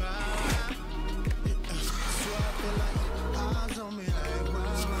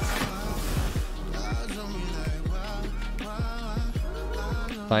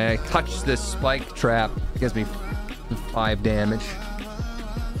 I touch this spike trap, it gives me 5 damage.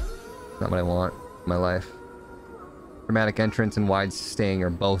 Not what I want in my life. Dramatic entrance and wide sting are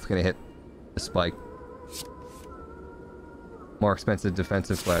both gonna hit the spike. More expensive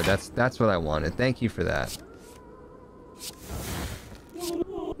defensive flare. That's what I wanted. Thank you for that.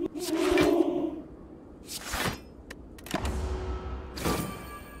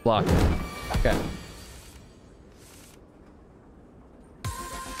 Block. Okay.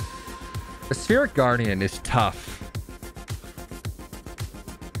 The Spheric Guardian is tough.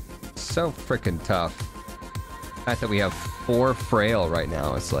 So freaking tough. The fact that we have 4 frail right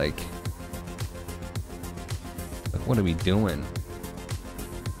now, it's like what are we doing?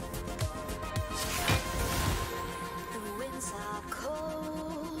 The winds are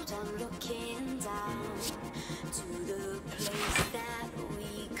cold, I'm looking down to the place that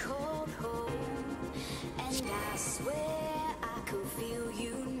we call home, and I swear I can feel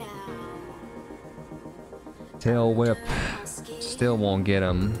you now. Tail whip. Still won't get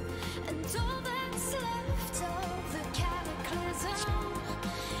him. And all that's left of the cataclysm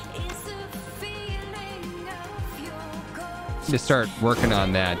is the feeling of your ghost. To start working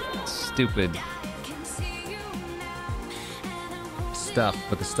on that stupid I can see you now, and I'm stuff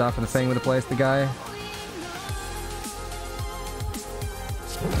with the stuff and the thing with the place the guy.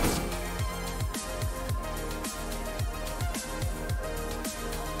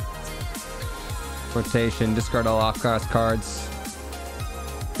 Rotation, discard all off-cost cards.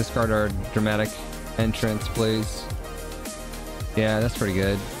 Discard our dramatic entrance, please. Yeah, that's pretty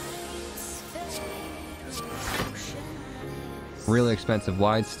good. Really expensive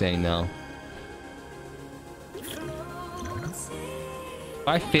wide stain now.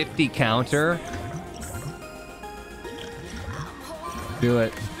 550 counter. Do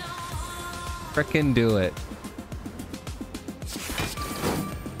it. Frickin' do it.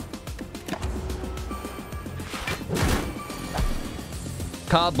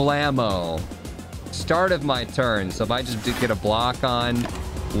 Kablamo. Start of my turn. So if I just get a block on,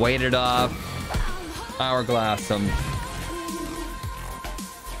 wait it off, hourglass them.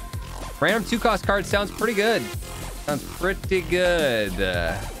 Random 2-cost card sounds pretty good. Sounds pretty good.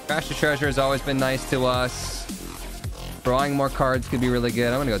 Crash the Treasure has always been nice to us. Drawing more cards could be really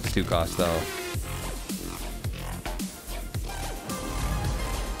good. I'm gonna go with the 2-cost though.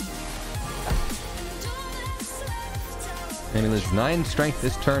 Maybe lose 9 strength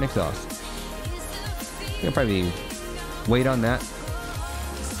this turn, exhaust. You'll probably wait on that.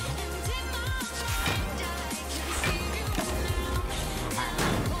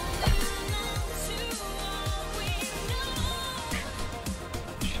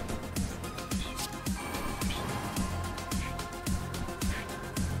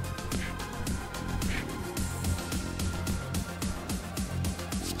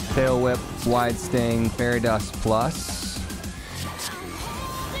 Tail Whip, Wide Sting, Fairy Dust Plus.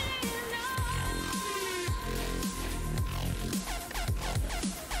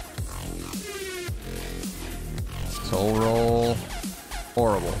 Soul Roll.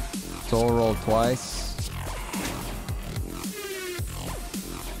 Horrible. Soul Roll twice.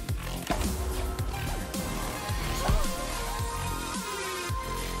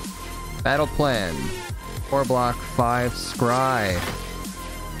 Battle Plan. 4 block, 5 scry.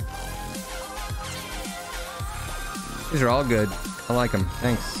 These are all good. I like them.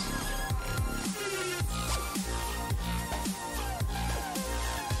 Thanks.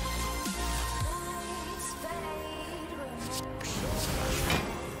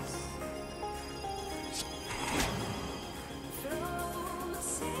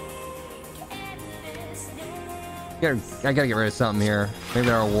 I gotta get rid of something here. Maybe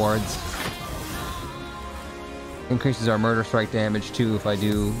our awards. Increases our murder strike damage too if I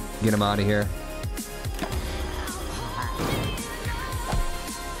do get him out of here.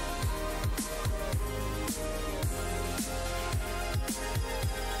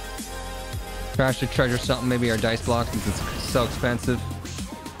 Crash the Treasure something, maybe our dice block since it's so expensive.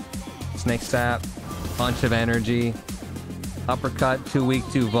 Snake Sap, Punch of Energy, Uppercut, too weak,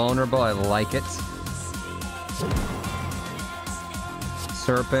 too vulnerable, I like it.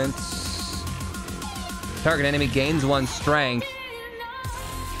 Serpent. Target enemy gains 1 strength,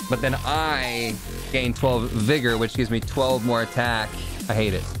 but then I gain 12 vigor, which gives me 12 more attack. I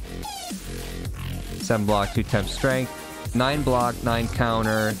hate it. 7 block, 2 temp strength, 9 block, 9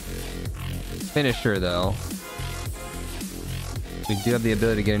 counter. Finisher though. We do have the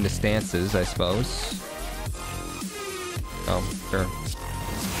ability to get into stances, I suppose. Oh, sure.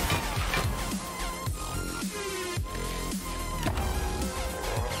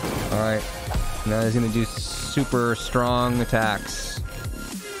 Alright. Now he's gonna do super strong attacks.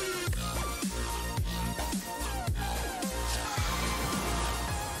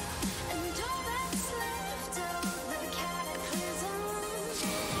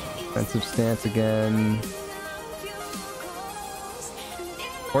 Defensive stance again.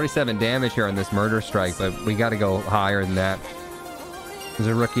 47 damage here on this murder strike, but we gotta go higher than that. Those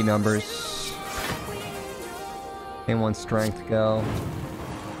are rookie numbers. And 1 strength to go.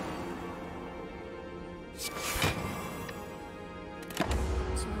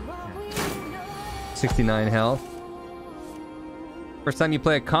 69 health. First time you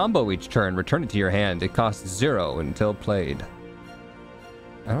play a combo each turn, return it to your hand. It costs 0 until played.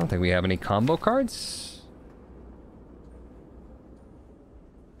 I don't think we have any combo cards.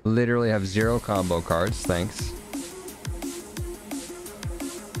 Literally have 0 combo cards, thanks.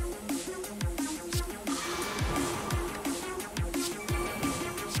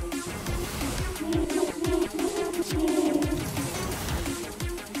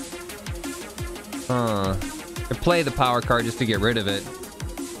 I play the power card just to get rid of it.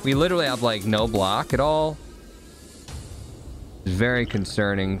 We literally have like no block at all. It's very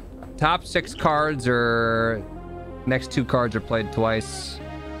concerning. Top 6 cards are... Next 2 cards are played twice.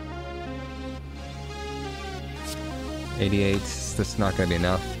 88. That's not gonna be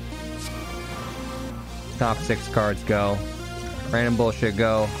enough. Top 6 cards go. Random bullshit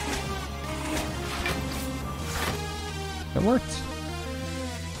go. It worked.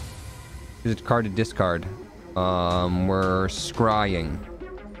 Use a card to discard. We're scrying.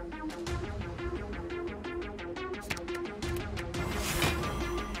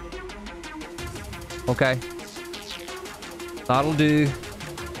 Okay. That'll do.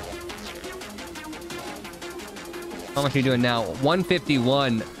 How much are you doing now?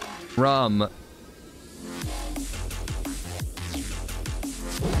 151 rum.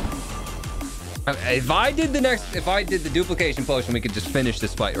 If I did the duplication potion, we could just finish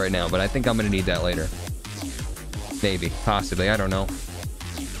this fight right now, but I think I'm gonna need that later. Maybe, possibly, I don't know.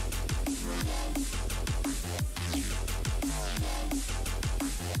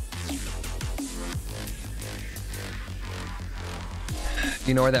 Do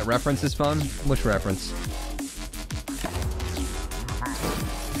you know where that reference is from? Which reference?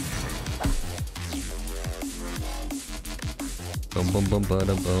 Boom, boom, boom,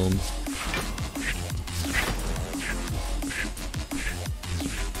 bada, boom.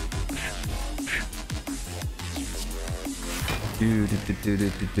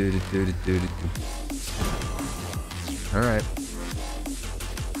 All right.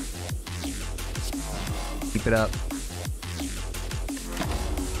 Keep it up.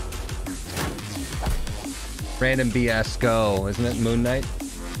 Random BS go, isn't it? Moon Knight?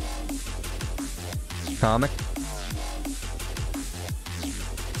 Comic?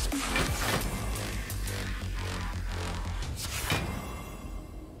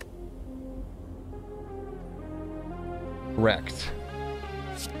 Correct.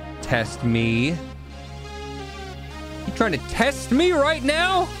 Test me. You trying to test me right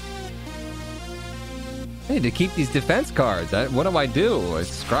now? I need to keep these defense cards. What do I do?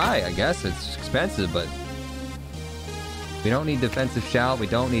 It's scry, I guess. It's expensive, but... We don't need defensive shout. We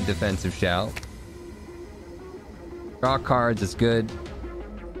don't need defensive shout. Draw cards is good.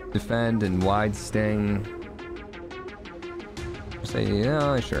 Defend and wide sting. Say,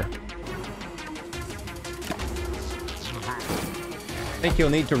 yeah, sure. I think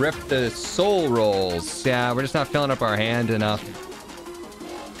you'll need to rip the soul rolls. Yeah, we're just not filling up our hand enough.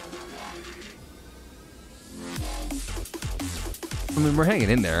 I mean, we're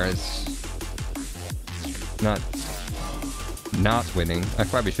hanging in there. It's not winning. I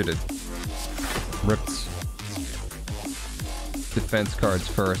probably should have ripped defense cards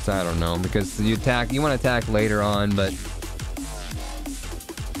first. I don't know, because you want to attack later on, but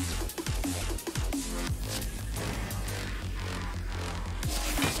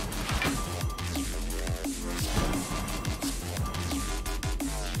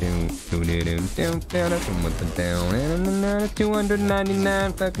with the down and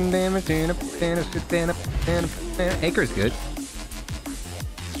 299 fucking damage. Acre's good.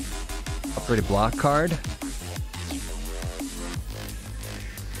 Upgraded block card.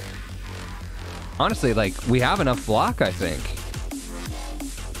 Honestly, like, we have enough block, I think.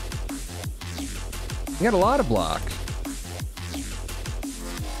 We got a lot of block.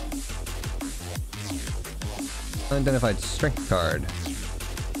 Unidentified strength card.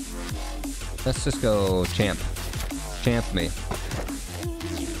 Let's just go champ. Champ me.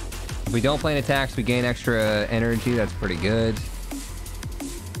 If we don't play in attacks, we gain extra energy. That's pretty good.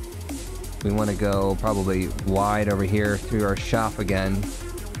 We want to go probably wide over here through our shop again.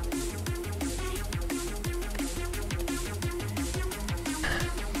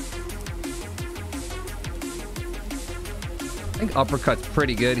 I think uppercut's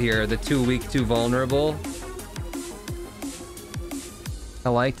pretty good here. The 2 weak, 2 vulnerable. I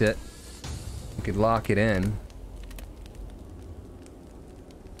liked it. We could lock it in.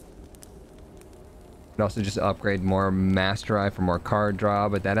 Could also just upgrade more Master Eye for more card draw,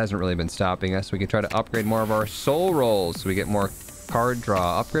 but that hasn't really been stopping us. We could try to upgrade more of our soul rolls so we get more card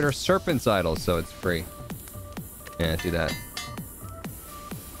draw. Upgrade our Serpent's Idol so it's free. Yeah, do that.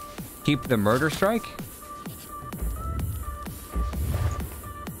 Keep the murder strike.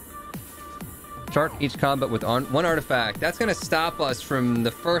 Start each combat with one artifact. That's gonna stop us from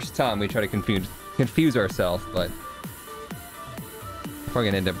the first time we try to confuse ourselves, but we're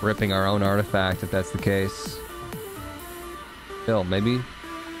gonna end up ripping our own artifact if that's the case. Still, maybe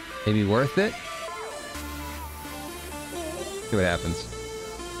worth it. See what happens.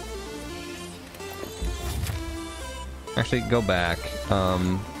 Actually, go back.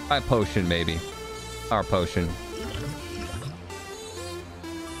 Try potion, maybe. Our potion.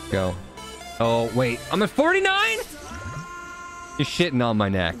 Go. Oh, wait. I'm at 49? You're shitting on my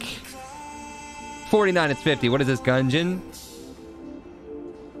neck. 49, it's 50. What is this, Gungeon?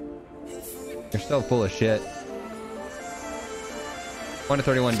 You're so full of shit. 1 to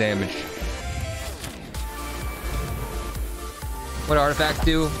 31 damage. What artifacts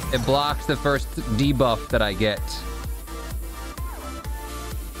do? It blocks the first debuff that I get.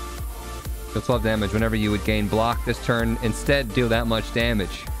 Deal 12 damage whenever you would gain block this turn. Instead, deal that much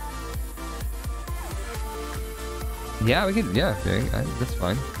damage. Yeah, we can. Yeah, that's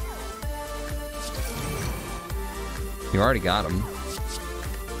fine. You already got him.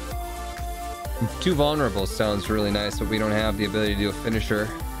 Too vulnerable sounds really nice, but we don't have the ability to do a finisher.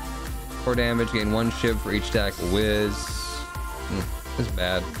 4 damage, gain 1 shiv for each stack. Whiz. That's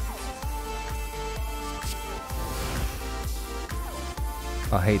bad.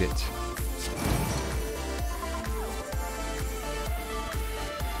 I hate it.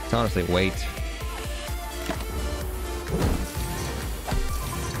 It's honestly weight.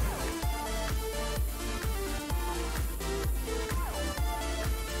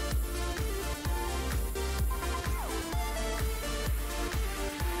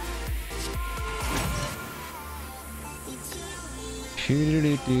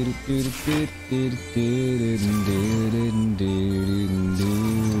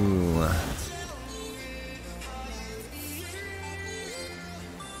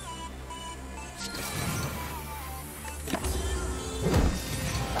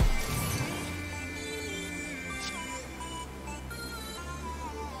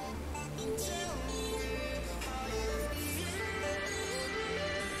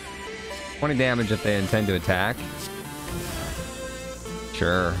 Damage if they intend to attack.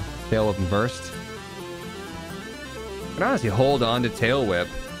 Sure. Tail Whip them first. I can honestly hold on to Tail Whip.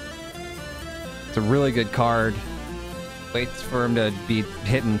 It's a really good card. Waits for him to be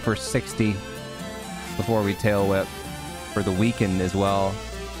hitting for 60 before we Tail Whip. For the weaken as well.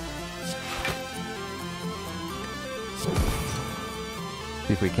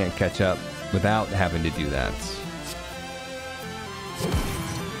 See if we can't catch up without having to do that.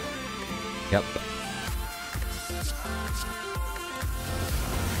 Yep.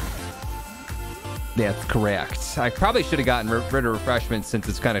 That's correct. I probably should have gotten rid of refreshments since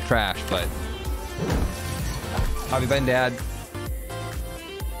it's kind of trash, but... How have you been, Dad?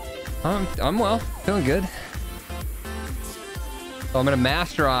 I'm well. Feeling good. So I'm going to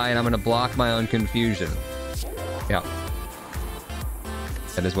Master Eye and I'm going to block my own confusion. Yep.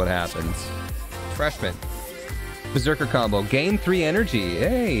 That is what happens. Refreshment. Berserker combo. Gain 3 energy.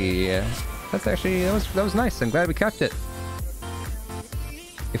 Hey. That's actually, that was nice. I'm glad we kept it.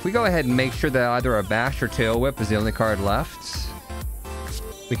 If we go ahead and make sure that either a Bash or Tail Whip is the only card left,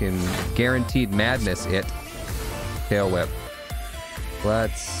 we can guaranteed madness it. Tail Whip.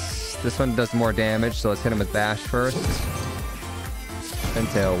 This one does more damage, so let's hit him with Bash first. Then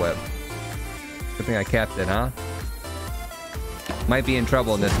Tail Whip. Good thing I kept it, huh? Might be in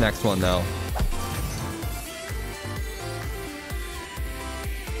trouble in this next one, though.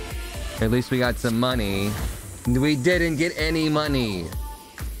 At least we got some money. We didn't get any money.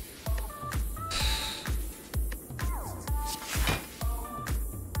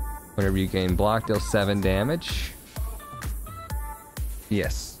 Whenever you gain block, deal 7 damage.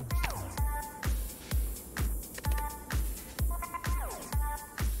 Yes.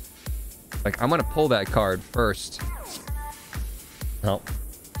 Like, I'm gonna pull that card first. Oh.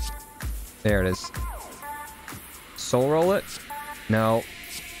 There it is. Soul roll it? No.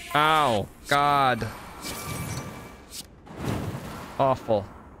 Ow. God. Awful.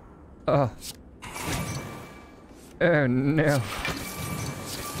 Oh. Oh, no.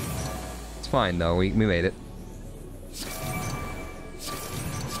 It's fine, though. We made it.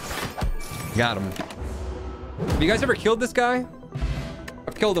 Got him. Have you guys ever killed this guy?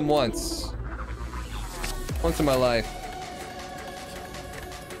 I've killed him once. Once in my life.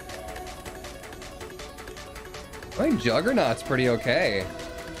 I think Juggernaut's pretty okay.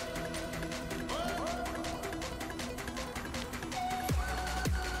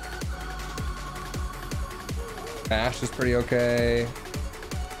 Bash is pretty okay.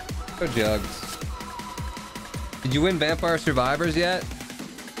 Go Jugs. Did you win Vampire Survivors yet?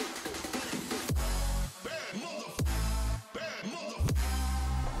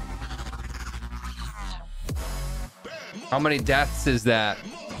 How many deaths is that?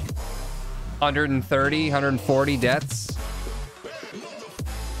 130, 140 deaths?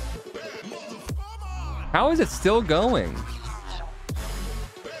 How is it still going?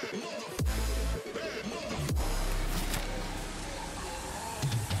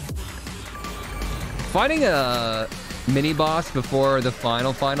 Fighting a mini boss before the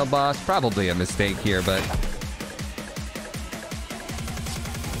final boss, probably a mistake here, but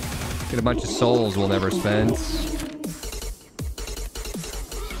get a bunch of souls we'll never spend.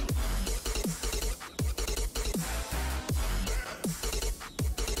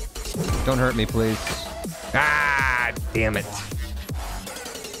 Don't hurt me, please. Ah, damn it.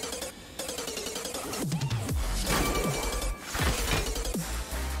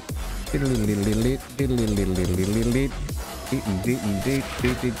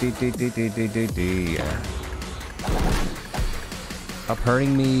 Stop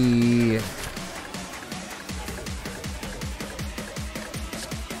hurting me.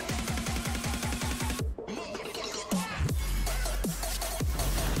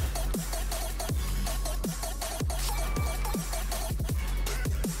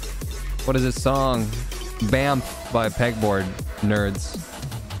 What is this song? Bamf by Pegboard Nerds.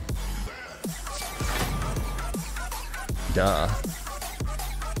 Duh.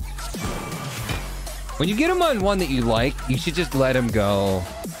 When you get him on one that you like, you should just let him go.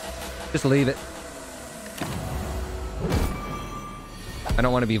 Just leave it. I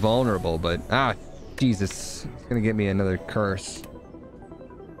don't want to be vulnerable, but... Ah, Jesus. It's gonna get me another curse.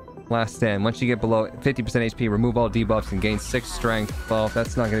 Last stand. Once you get below 50% HP, remove all debuffs and gain 6 strength. Well,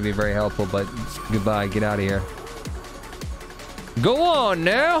 that's not going to be very helpful, but goodbye. Get out of here. Go on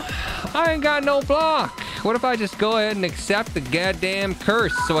now. I ain't got no block. What if I just go ahead and accept the goddamn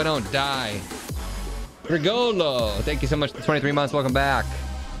curse so I don't die? Rigolo. Thank you so much for 23 months. Welcome back.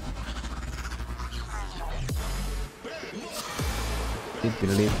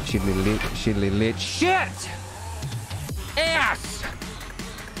 Shit! Ass!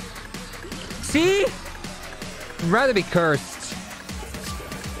 See? I'd rather be cursed.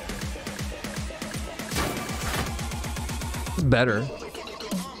 It's better.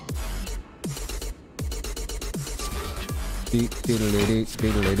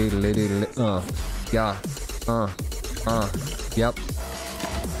 Yeah. Yep.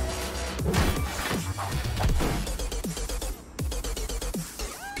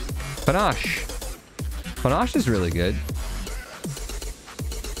 Panache. Panache is really good.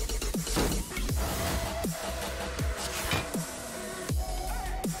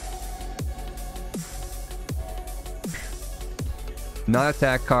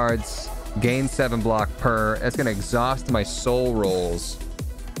 Non-attack cards, gain 7 block per. That's gonna exhaust my soul rolls.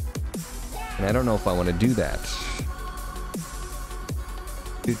 And I don't know if I want to do that.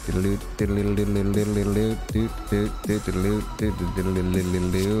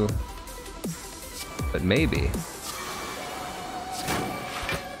 But maybe.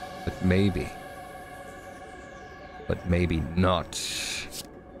 But maybe. But maybe not.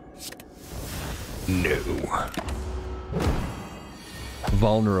 No.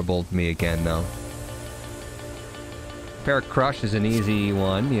 Vulnerable to me again, though. Fair Crush is an easy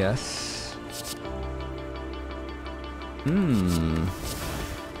one, yes.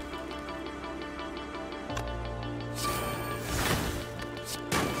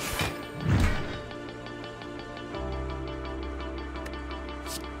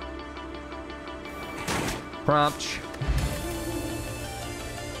 Prompt.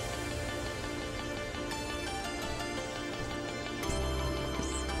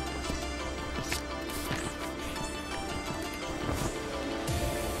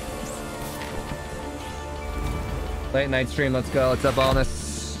 Late night stream, let's go. What's up,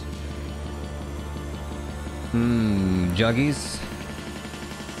 Allness? Juggies.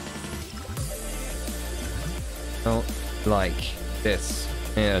 Don't like this.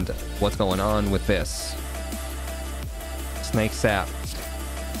 And what's going on with this? Snake sap.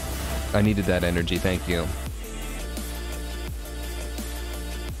 I needed that energy, thank you.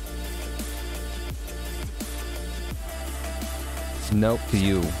 Nope to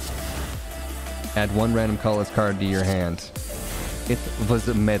you. Add 1 random colorless card to your hand. It was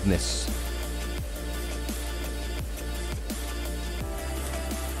a madness.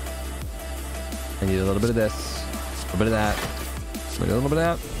 I need a little bit of this, a little bit of that, a little bit of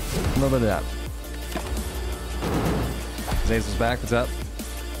that, a little bit of that. Zazel's back, what's up?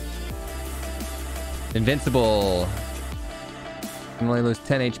 Invincible. can only lose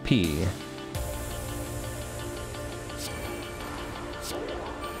 10 HP.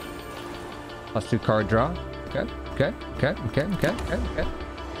 +2 card draw. Okay.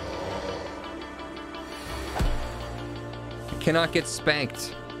 I cannot get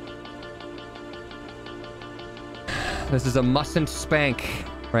spanked. This is a mustn't spank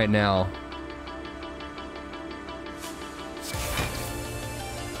right now.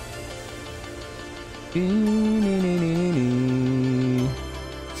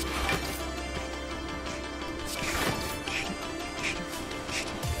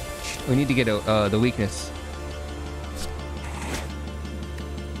 We need to get the weakness.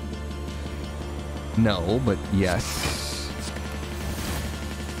 No, but yes.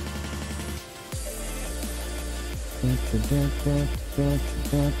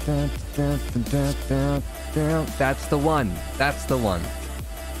 That's the one. That's the one.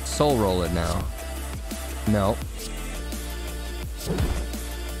 Soul roll it now. No.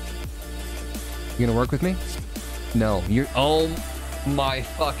 You gonna work with me? No. You're... Oh my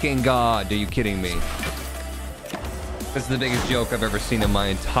fucking god. Are you kidding me? This is the biggest joke I've ever seen in my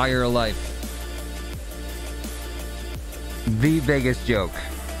entire life. The biggest joke.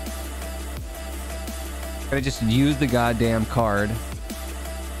 Can I just use the goddamn card?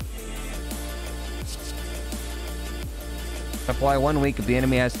 Apply 1 weak if the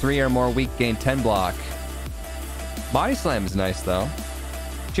enemy has 3 or more weak, gain 10 block. Body slam is nice though.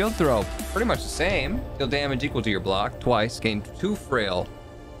 Shield throw, pretty much the same. Deal damage equal to your block twice, gain 2 frail.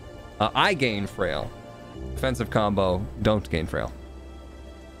 I gain frail. Defensive combo, don't gain frail.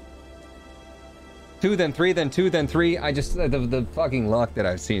 2, then 3, then 2, then 3. I just, the fucking luck that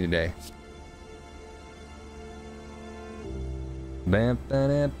I've seen today.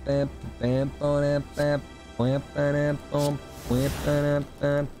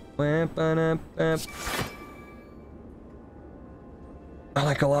 I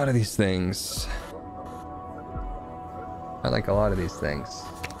like a lot of these things. I like a lot of these things.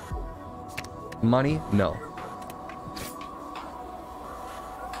 Money? No.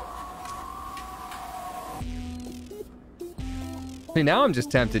 See, now I'm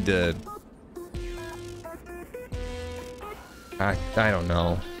just tempted to... I don't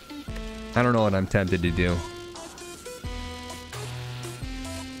know. I don't know what I'm tempted to do.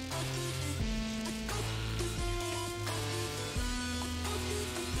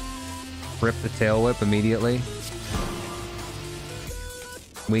 Rip the tail whip immediately.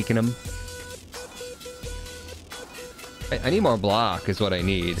 Weaken him. I need more block is what I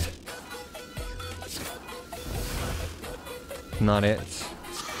need. Not it.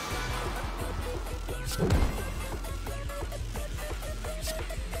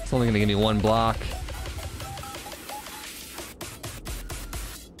 It's only gonna give me 1 block.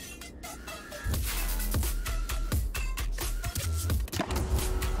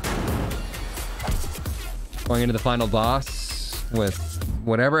 Going into the final boss with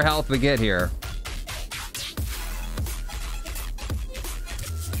whatever health we get here.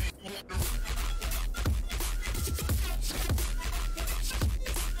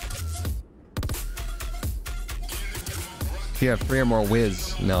 Do you have 3 or more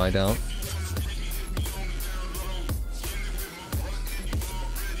whiz? No, I don't.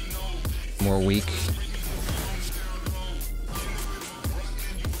 More weak.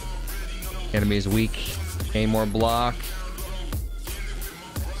 Enemy is weak. Gain more block.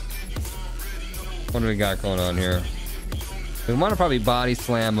 What do we got going on here? We want to probably body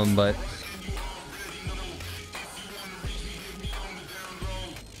slam him, but...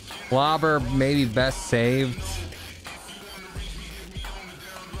 Clobber maybe best saved.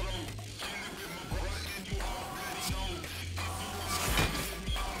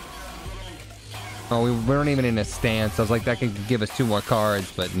 Oh, we weren't even in a stance. I was like, that could give us 2 more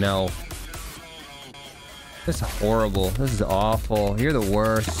cards, but no. This is horrible. This is awful. You're the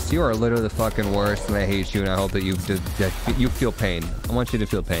worst. You are literally the fucking worst, and I hate you, and I hope that you feel pain. I want you to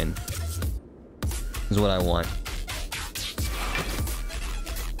feel pain. This is what I want.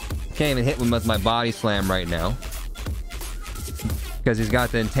 Can't even hit him with my body slam right now. Because he's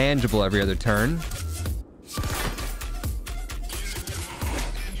got the intangible every other turn.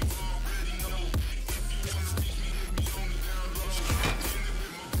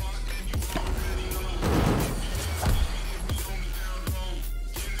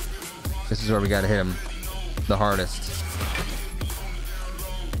 This is where we gotta hit him the hardest.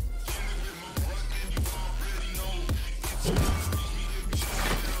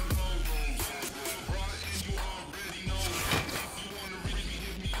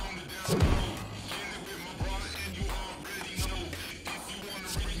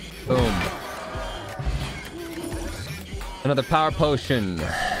 Another power potion.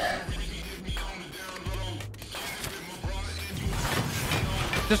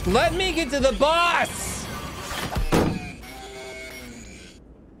 Just let me get to the boss!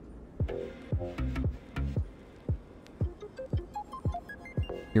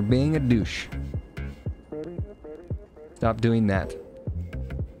 You're being a douche. Stop doing that.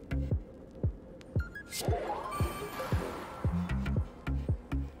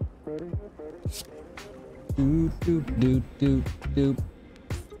 Doop doop doop doop doop.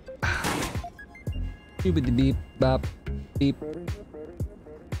 Doop beep bop beep.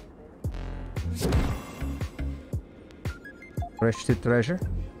 Fresh to treasure?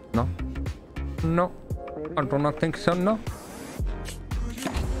 No. No. I do not think so, no.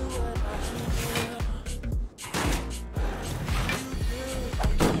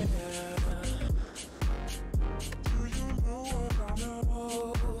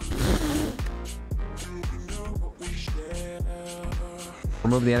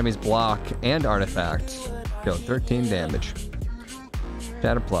 Remove the enemy's block and artifact. Kill 13 damage.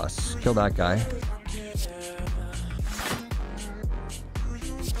 Shatter plus. Kill that guy.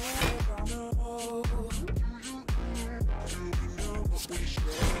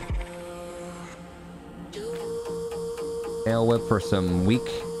 Tail whip for some weak,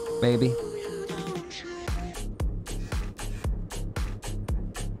 maybe.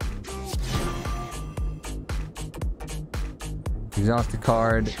 Exhaust a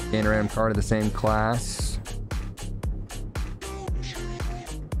card, gain a random card of the same class.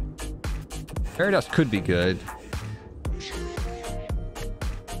 Fairy Dust could be good.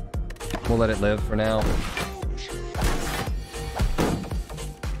 We'll let it live for now.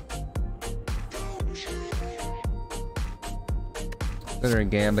 Considering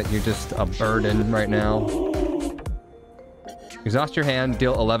Gambit, you're just a burden right now. Exhaust your hand,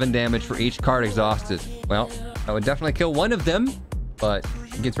 deal 11 damage for each card exhausted. Well, that would definitely kill one of them, but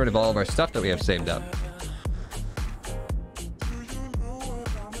it gets rid of all of our stuff that we have saved up.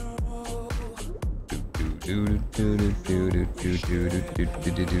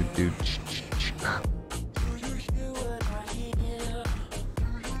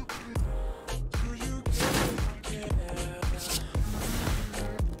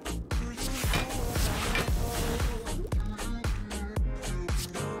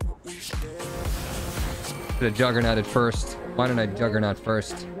 Should have juggernauted first. Why didn't I juggernaut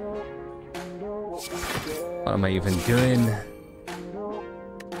first? What am I even doing?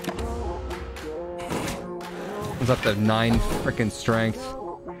 It's up to 9 freaking strength.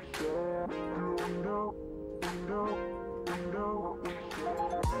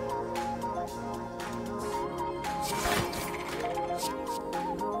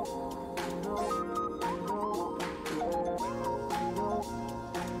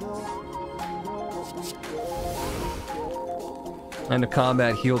 End of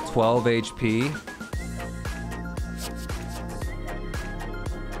combat, heal 12 HP.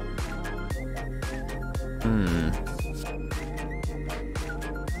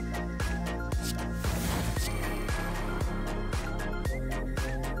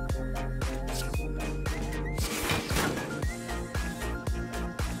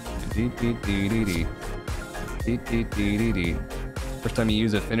 First time you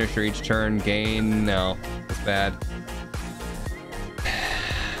use a finisher each turn, gain. No, that's bad.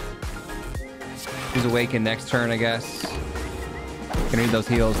 Use Awaken next turn, I guess. Can read those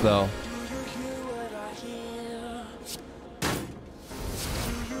heals, though.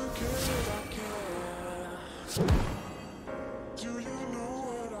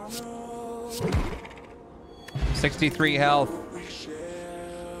 $63 health.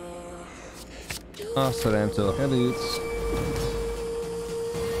 Oh, so damn so hello.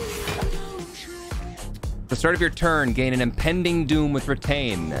 At the start of your turn, gain an impending doom with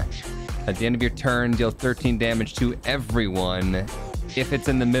retain. At the end of your turn, deal 13 damage to everyone if it's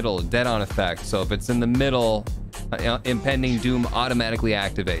in the middle, dead on effect. So if it's in the middle, impending doom automatically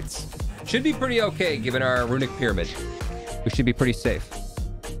activates. Should be pretty okay given our runic pyramid. We should be pretty safe.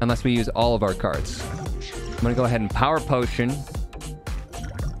 Unless we use all of our cards. I'm gonna go ahead and power potion.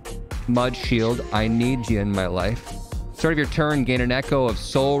 Mud shield, I need you in my life. Start of your turn, gain an echo of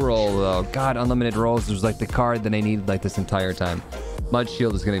soul roll though. God, unlimited rolls was like the card that I needed like this entire time. Mud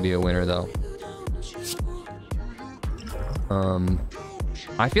shield is gonna be a winner though.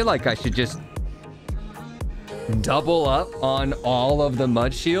 I feel like I should just double up on all of the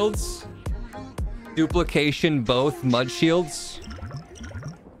mud shields. Duplication both mud shields.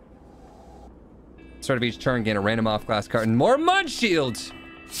 Start of each turn, gain a random off-class card and more mud shields.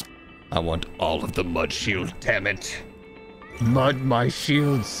 I want all of the mud shield, damn it. Mud my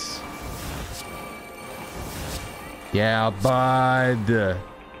shields. Yeah, bud.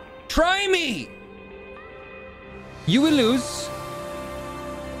 Try me! You will lose.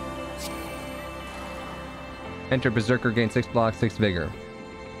 Enter Berserker, gain 6 blocks, 6 vigor.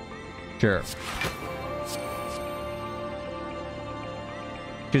 Sure.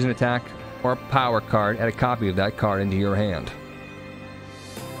 Choose an attack or power card. Add a copy of that card into your hand.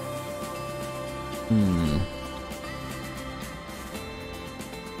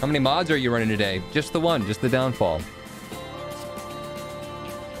 How many mods are you running today? Just the one, just the downfall.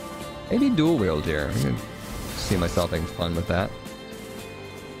 Maybe dual wield here. I can see myself having fun with that.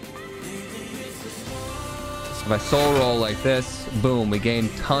 If I soul roll like this, boom, we gain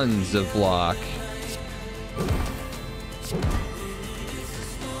tons of block.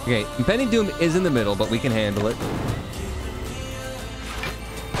 Okay, Impending Doom is in the middle, but we can handle it.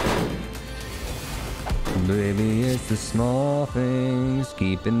 Baby, it's the small things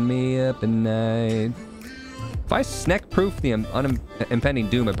keeping me up at night. If I Sneck-proof the Impending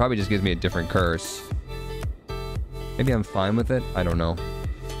Doom, it probably just gives me a different curse. Maybe I'm fine with it? I don't know.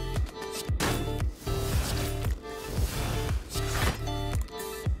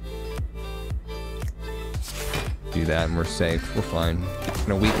 Do that and we're safe. We're fine. It's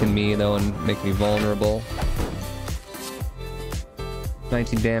gonna weaken me though and make me vulnerable.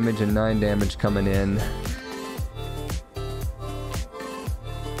 19 damage and 9 damage coming in.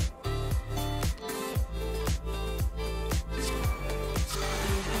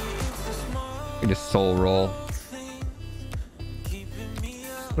 I just soul roll.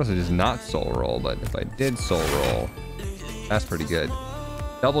 I could also just not soul roll, but if I did soul roll, that's pretty good.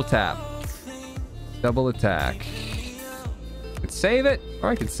 Double tap. Double attack. I could save it, or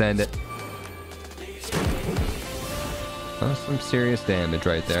I could send it. Oh, some serious damage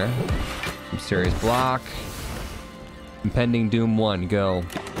right there. Some serious block. Impending Doom 1, go.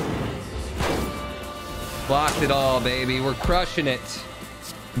 Blocked it all, baby. We're crushing it.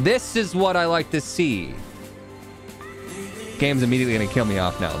 This is what I like to see. Game's immediately gonna kill me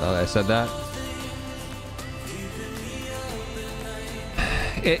off now, though. I said that.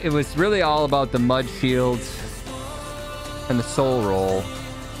 It was really all about the mud shield and the soul roll.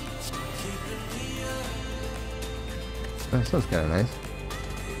 Oh, that sounds kind of nice.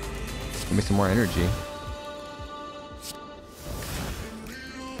 Give me some more energy.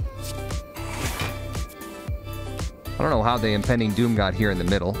 I don't know how the Impending Doom got here in the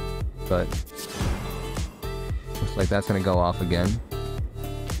middle, but looks like that's going to go off again.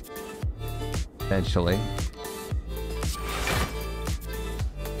 Eventually.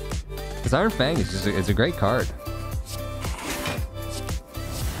 Because Iron Fang is just it's a great card.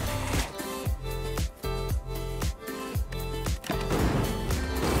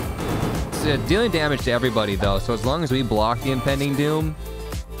 It's dealing damage to everybody though, so as long as we block the Impending Doom,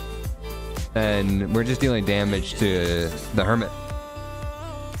 then we're just dealing damage to the Hermit.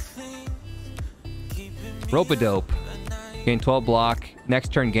 Rope-a-dope. Gain 12 block.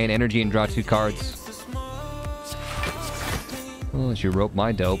 Next turn, gain energy and draw 2 cards. I'll let you rope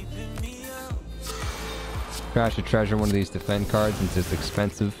my dope. Crash a treasure, one of these defend cards since it's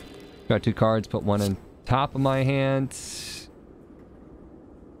expensive. Draw 2 cards, put one on top of my hand. It's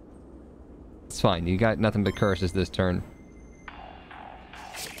fine, you got nothing but curses this turn.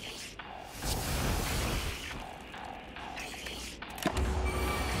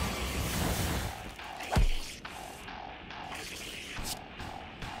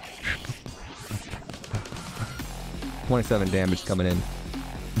 $27 damage coming in.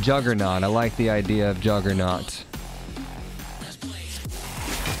 Juggernaut. I like the idea of Juggernaut.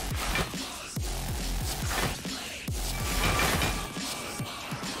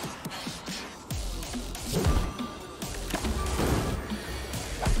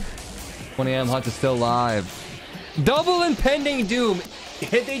 AM Hunt is still live. Double Impending Doom.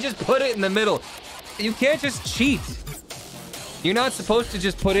 They just put it in the middle. You can't just cheat. You're not supposed to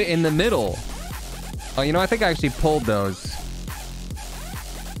just put it in the middle. Oh, you know, I think I actually pulled those.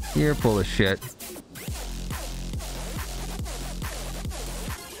 You're full of shit.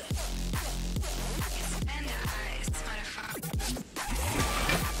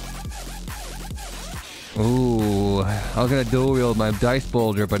 Ooh, I was gonna dual wield my Dice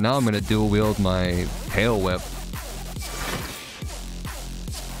Boulder, but now I'm gonna dual wield my Hail Whip.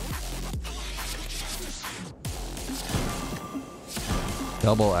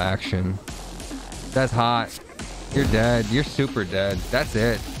 Double action. That's hot. You're dead. You're super dead. That's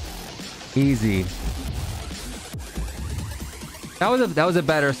it. Easy. That was a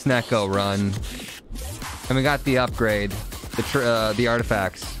better Snecko run. And we got the upgrade. The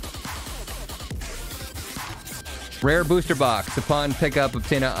artifacts. Rare booster box. Upon pickup,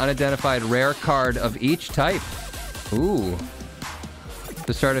 obtain an unidentified rare card of each type. Ooh.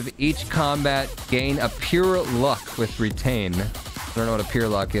 The start of each combat, gain a pure luck with retain. I don't know what a pure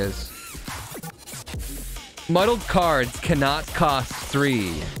luck is. Muddled cards cannot cost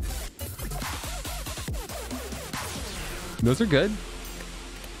 3. Those are good.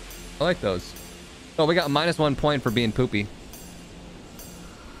 I like those. Oh, we got -1 point for being poopy.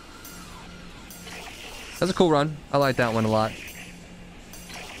 That's a cool run. I like that one a lot.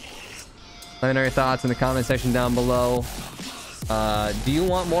 Let me know your thoughts in the comment section down below. Do you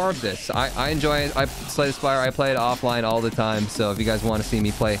want more of this? I enjoy it. I Slay the Spire. I play it offline all the time. So if you guys want to see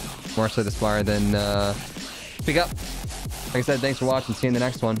me play more Slay the Spire, then speak up. Like I said, thanks for watching. See you in the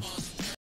next one.